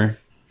Catlin's helper.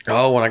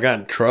 Oh, when I got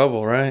in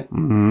trouble, right?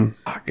 Mm-hmm.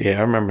 Yeah,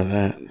 I remember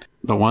that.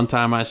 The one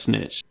time I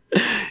snitched.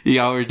 You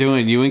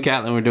and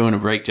Catlin were doing a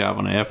brake job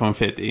on an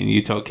F-150, and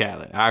you told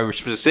Catlin. I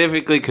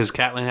specifically, because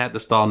Catlin had the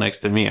stall next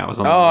to me. I was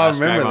on the last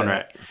drive on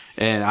that.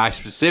 And I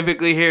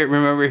specifically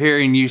remember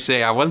hearing you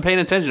say, I wasn't paying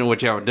attention to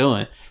what y'all were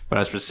doing, but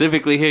I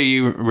specifically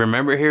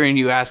remember hearing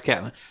you ask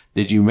Catlin,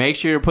 did you make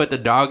sure to put the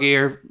dog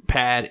ear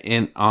pad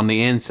on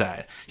the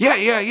inside?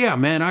 Yeah,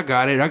 man, I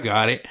got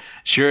it.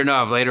 Sure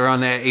enough, later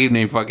on that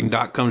evening, fucking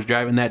Doc comes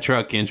driving that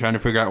truck in, trying to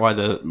figure out why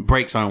the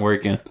brakes aren't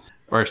working.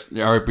 Or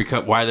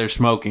because why they're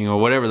smoking or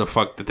whatever the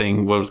fuck the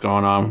thing was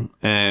going on.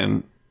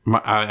 And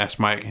I asked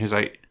Mike, he's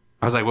like,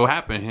 I was like, what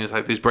happened? He was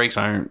like, these brakes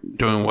aren't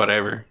doing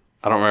whatever.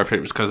 I don't remember if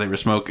it was because they were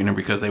smoking or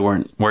because they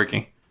weren't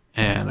working.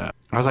 And I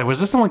was like, was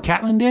this the one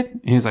Catlin did?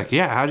 And he was like,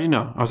 yeah, how'd you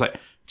know? I was like,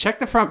 check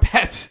the front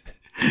pads.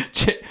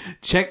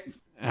 check.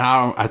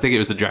 I think it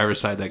was the driver's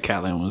side that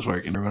Catlin was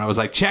working. But I was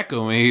like, check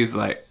him. And he's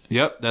like,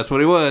 yep, that's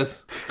what it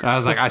was. I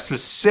was like, I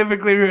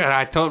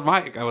told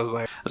Mike, I was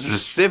like, I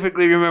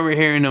specifically remember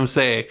hearing him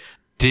say,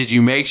 did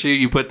you make sure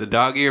you put the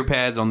dog ear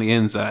pads on the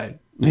inside?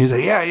 And he's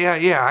like,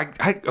 yeah.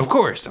 I of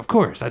course.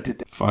 I did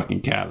that. Fucking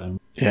Catlin.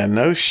 Yeah,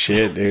 no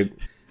shit, dude.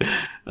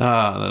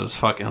 Oh, that was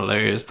fucking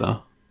hilarious,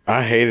 though.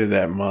 I hated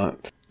that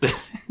month.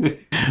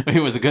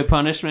 It was a good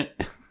punishment.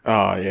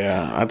 Oh,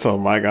 yeah. I told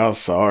Mike I was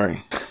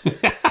sorry.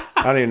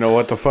 I didn't even know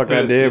what the fuck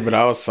I did, but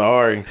I was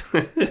sorry.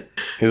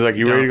 He's like,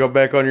 you ready to go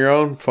back on your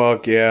own?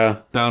 Fuck, yeah.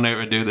 Don't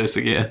ever do this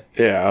again.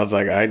 Yeah, I was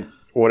like,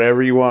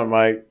 whatever you want,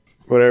 Mike.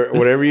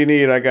 Whatever you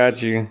need, I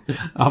got you.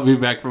 I'll be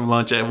back from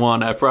lunch at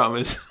 1, I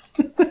promise.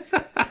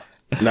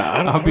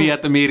 I'll be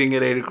at the meeting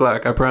at 8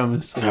 o'clock, I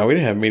promise. No, we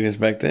didn't have meetings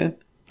back then.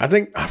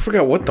 I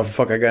forgot what the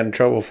fuck I got in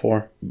trouble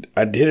for.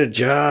 I did a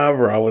job,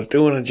 or I was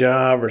doing a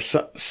job, or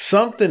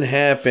something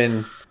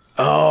happened.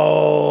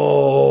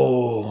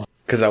 Oh,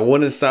 because I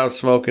wouldn't stop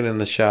smoking in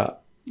the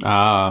shop.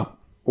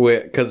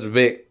 Because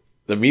Vic,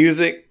 the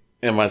music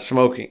and my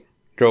smoking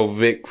drove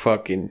Vic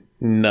fucking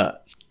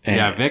nuts. And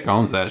yeah, Vic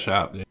owns that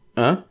shop, dude.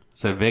 Huh? I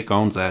said Vic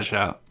owns that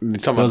shop.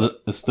 It's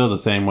still the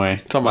same way.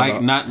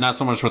 Like, not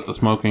so much with the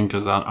smoking,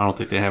 because I don't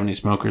think they have any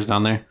smokers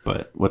down there,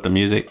 but with the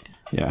music,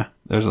 yeah,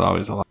 there's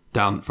always a lot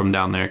down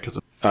there.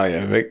 Oh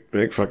yeah,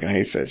 Vic fucking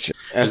hates that shit.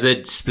 Is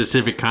it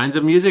specific kinds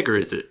of music, or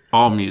is it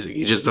all music?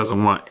 He just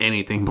doesn't want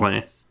anything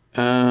playing.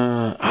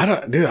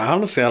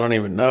 Honestly, I don't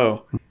even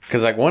know.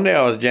 Because like one day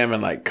I was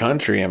jamming like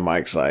country, and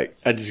Mike's like,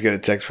 I just get a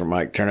text from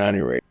Mike, turn on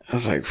your radio. I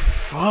was like,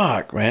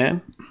 fuck,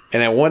 man.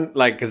 And then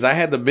because I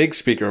had the big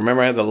speaker.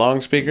 Remember I had the long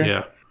speaker?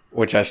 Yeah.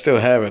 Which I still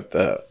have at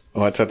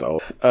it's at the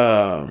old.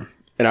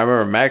 And I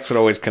remember Max would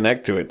always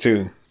connect to it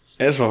too.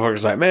 And this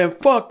motherfucker's like, man,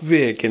 fuck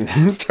Vic. And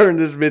turned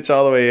this bitch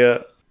all the way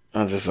up.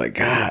 I was just like,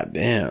 God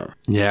damn.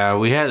 Yeah,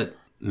 we had,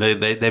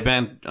 they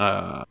banned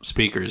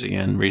speakers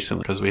again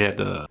recently, because we had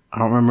I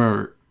don't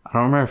remember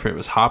if it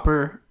was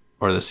Hopper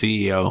or the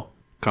CEO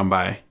come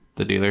by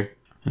the dealer,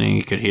 and then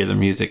you could hear the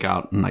music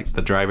out in like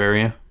the drive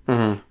area.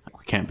 Mm-hmm.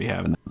 We can't be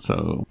having that.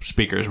 So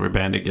speakers were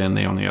banned again.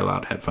 They only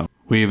allowed headphones.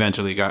 We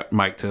eventually got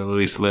Mike to at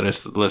least let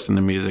us listen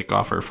to music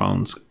off our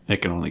phones.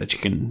 It can only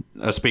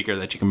a speaker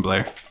that you can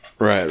blare.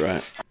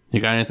 Right. You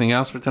got anything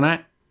else for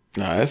tonight?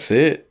 No, that's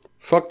it.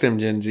 Fuck them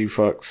Gen Z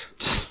fucks.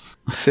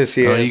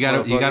 Sissy ass.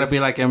 You gotta be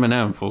like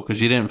Eminem, fool,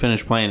 because you didn't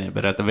finish playing it.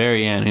 But at the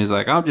very end, he's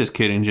like, "I'm just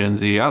kidding, Gen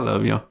Z. I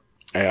love you."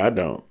 Hey, I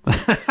don't.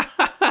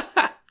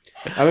 I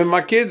mean,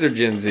 my kids are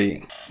Gen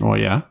Z. Well,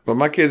 yeah, but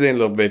my kids ain't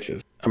little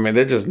bitches. I mean,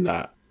 they're just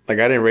not. Like,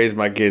 I didn't raise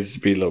my kids to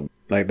be little.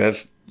 Like,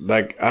 that's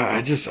like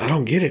I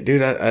don't get it,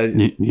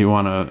 dude. You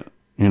want a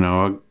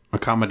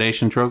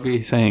accommodation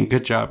trophy saying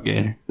good job,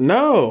 Gator?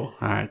 No.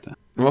 All right then.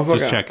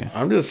 Just checking.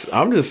 I'm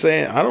just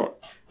saying I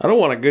don't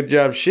want a good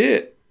job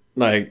shit.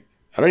 Like,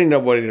 I don't need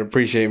nobody to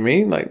appreciate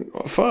me. Like,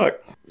 well, fuck.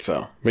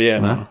 So, but yeah,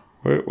 no,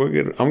 we're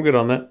good. I'm good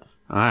on that.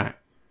 All right.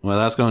 Well,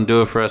 that's gonna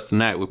do it for us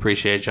tonight. We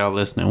appreciate y'all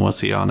listening. We'll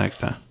see y'all next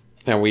time.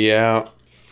 And we out.